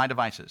of my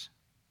devices.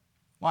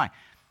 Why?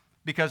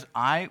 Because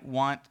I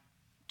want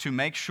to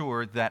make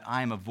sure that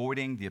I am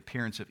avoiding the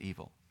appearance of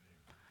evil.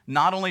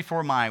 Not only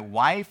for my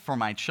wife, for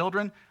my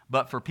children,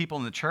 but for people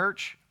in the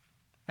church.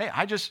 Hey,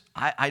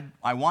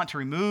 I want to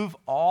remove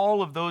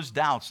all of those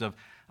doubts of,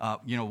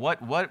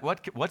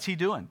 what's he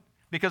doing?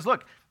 Because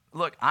look,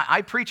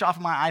 I preach off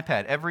of my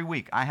iPad every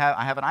week. I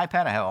have an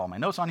iPad. I have all my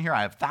notes on here.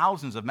 I have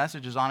thousands of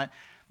messages on it.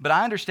 But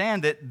I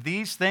understand that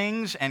these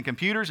things and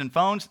computers and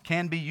phones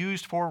can be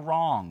used for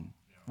wrong.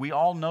 We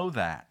all know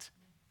that,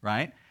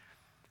 right?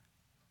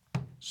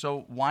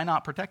 So why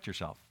not protect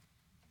yourself?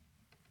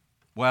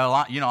 Well,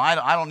 I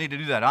don't need to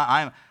do that.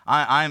 I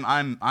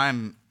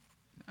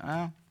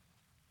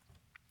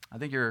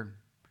think you're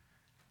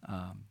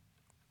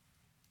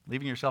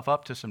leaving yourself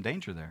up to some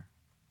danger there.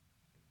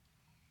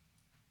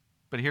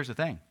 But here's the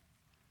thing.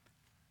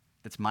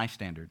 It's my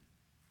standard.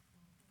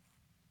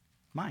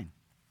 Mine.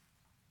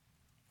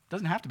 It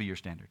doesn't have to be your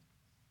standard,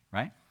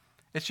 right?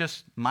 It's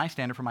just my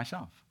standard for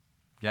myself,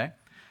 okay?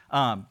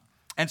 And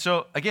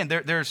so, again,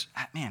 there's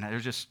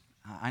just,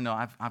 I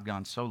know I've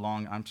gone so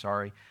long. I'm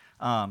sorry.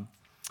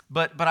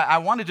 But I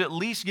wanted to at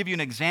least give you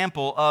an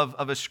example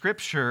of a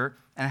scripture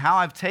and how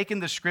I've taken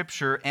the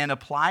scripture and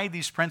applied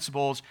these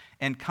principles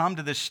and come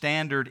to this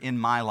standard in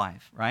my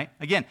life, right?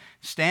 Again,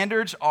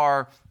 standards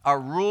are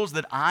rules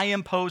that I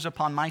impose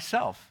upon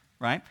myself,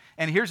 right?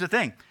 And here's the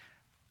thing.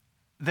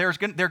 They're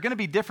going to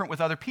be different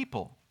with other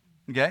people,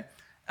 okay?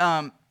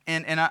 And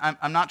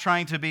I'm not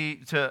trying to be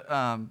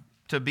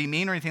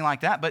mean or anything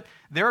like that, but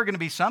there are going to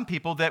be some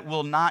people that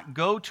will not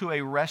go to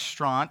a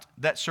restaurant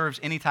that serves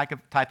any type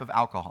of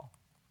alcohol.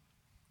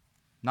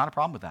 Not a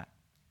problem with that.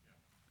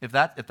 If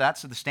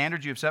that's the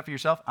standard you have set for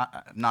yourself,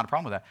 not a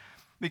problem with that.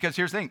 Because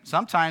here's the thing.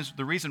 Sometimes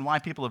the reason why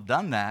people have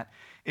done that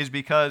is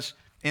because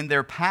in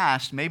their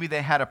past, maybe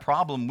they had a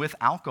problem with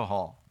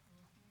alcohol.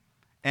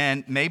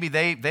 And maybe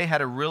they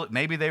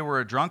were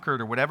a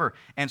drunkard or whatever,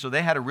 and so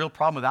they had a real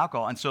problem with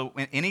alcohol. And so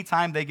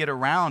anytime they get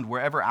around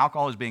wherever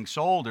alcohol is being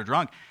sold or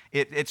drunk,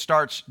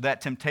 that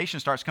temptation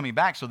starts coming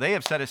back. So they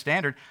have set a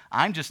standard.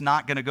 I'm just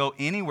not going to go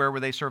anywhere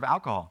where they serve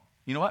alcohol.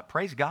 You know what?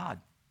 Praise God.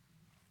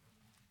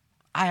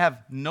 I have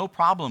no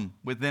problem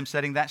with them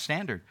setting that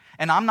standard.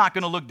 And I'm not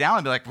going to look down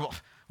and be like, well,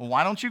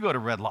 why don't you go to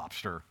Red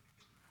Lobster?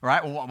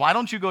 Right? Why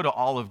don't you go to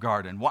Olive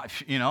Garden?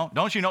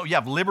 Don't you know you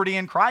have liberty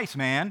in Christ,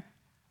 man?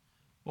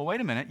 Well,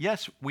 wait a minute.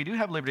 Yes, we do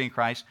have liberty in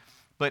Christ,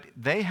 but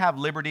they have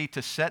liberty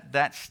to set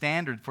that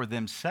standard for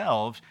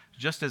themselves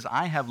just as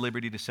I have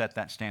liberty to set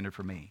that standard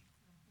for me.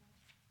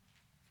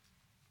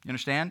 You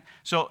understand?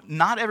 So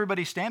not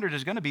everybody's standard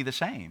is going to be the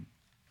same,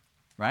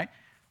 right?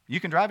 You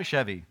can drive a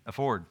Chevy, a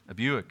Ford, a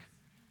Buick,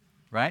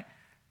 right?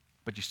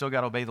 But you still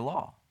got to obey the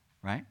law,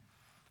 right?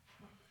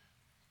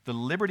 The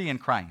liberty in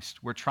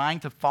Christ, we're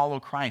trying to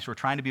follow Christ. We're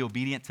trying to be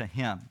obedient to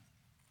Him.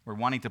 We're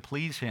wanting to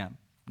please Him,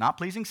 not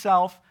pleasing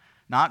self,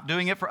 not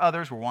doing it for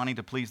others. We're wanting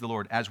to please the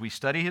Lord. As we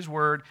study His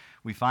Word,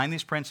 we find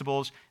these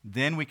principles,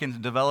 then we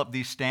can develop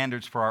these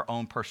standards for our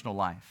own personal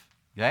life,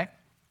 okay?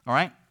 All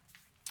right?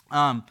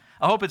 I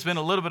hope it's been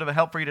a little bit of a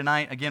help for you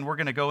tonight. Again, we're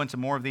going to go into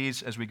more of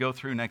these as we go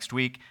through next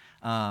week.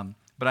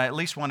 But I at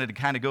least wanted to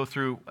kind of go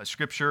through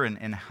Scripture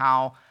and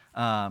how,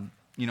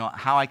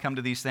 how I come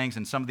to these things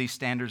and some of these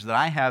standards that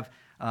I have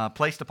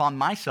placed upon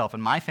myself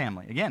and my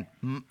family. Again,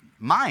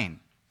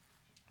 mine,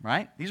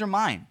 right? These are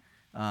mine,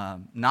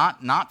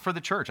 not for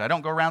the church. I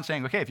don't go around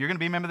saying, okay, if you're going to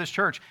be a member of this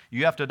church,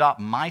 you have to adopt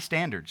my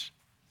standards.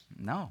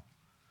 No,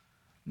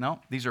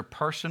 these are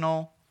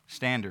personal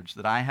standards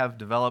that I have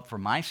developed for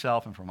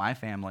myself and for my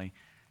family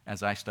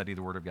as I study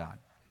the Word of God,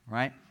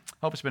 right?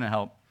 Hope it's been a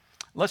help.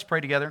 Let's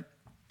pray together.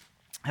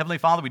 Heavenly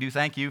Father, we do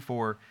thank you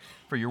for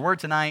your word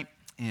tonight.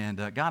 And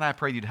God, I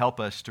pray you'd help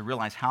us to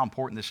realize how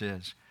important this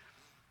is.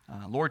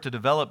 Lord, to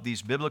develop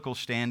these biblical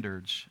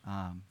standards.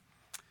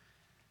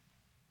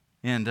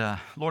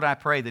 Lord, I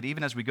pray that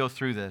even as we go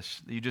through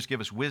this, that you just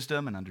give us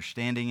wisdom and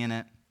understanding in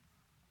it.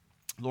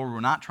 Lord, we're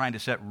not trying to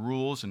set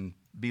rules and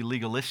be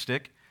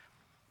legalistic,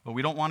 but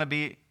we don't want to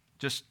be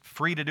just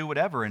free to do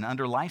whatever and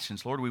under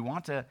license. Lord, we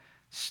want to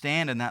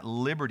stand in that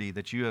liberty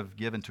that you have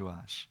given to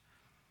us.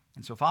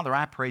 And so, Father,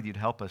 I pray that you'd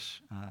help us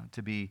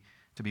to be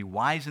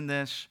wise in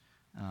this.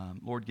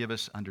 Lord, give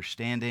us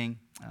understanding.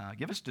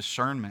 Give us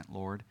discernment,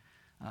 Lord,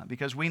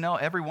 because we know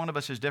every one of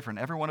us is different.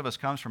 Every one of us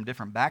comes from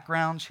different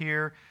backgrounds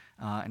here,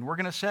 and we're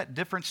going to set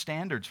different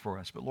standards for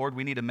us. But, Lord,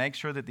 we need to make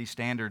sure that these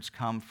standards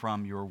come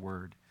from your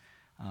word,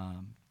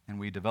 and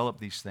we develop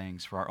these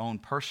things for our own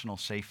personal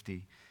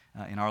safety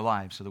in our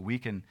lives so that we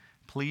can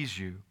please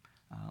you,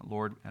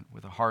 Lord,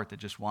 with a heart that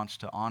just wants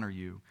to honor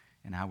you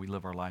and how we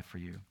live our life for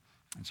you.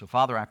 And so,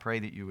 Father, I pray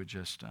that you would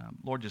just,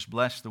 Lord, just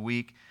bless the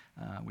week.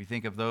 We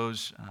think of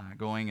those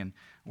going and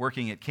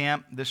working at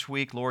camp this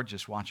week. Lord,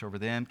 just watch over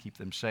them, keep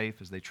them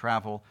safe as they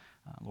travel.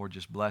 Lord,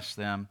 just bless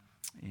them.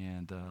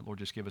 And Lord,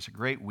 just give us a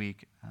great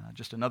week,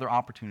 just another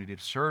opportunity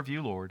to serve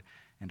you, Lord,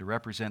 and to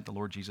represent the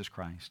Lord Jesus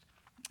Christ.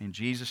 In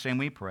Jesus' name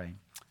we pray.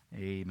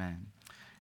 Amen.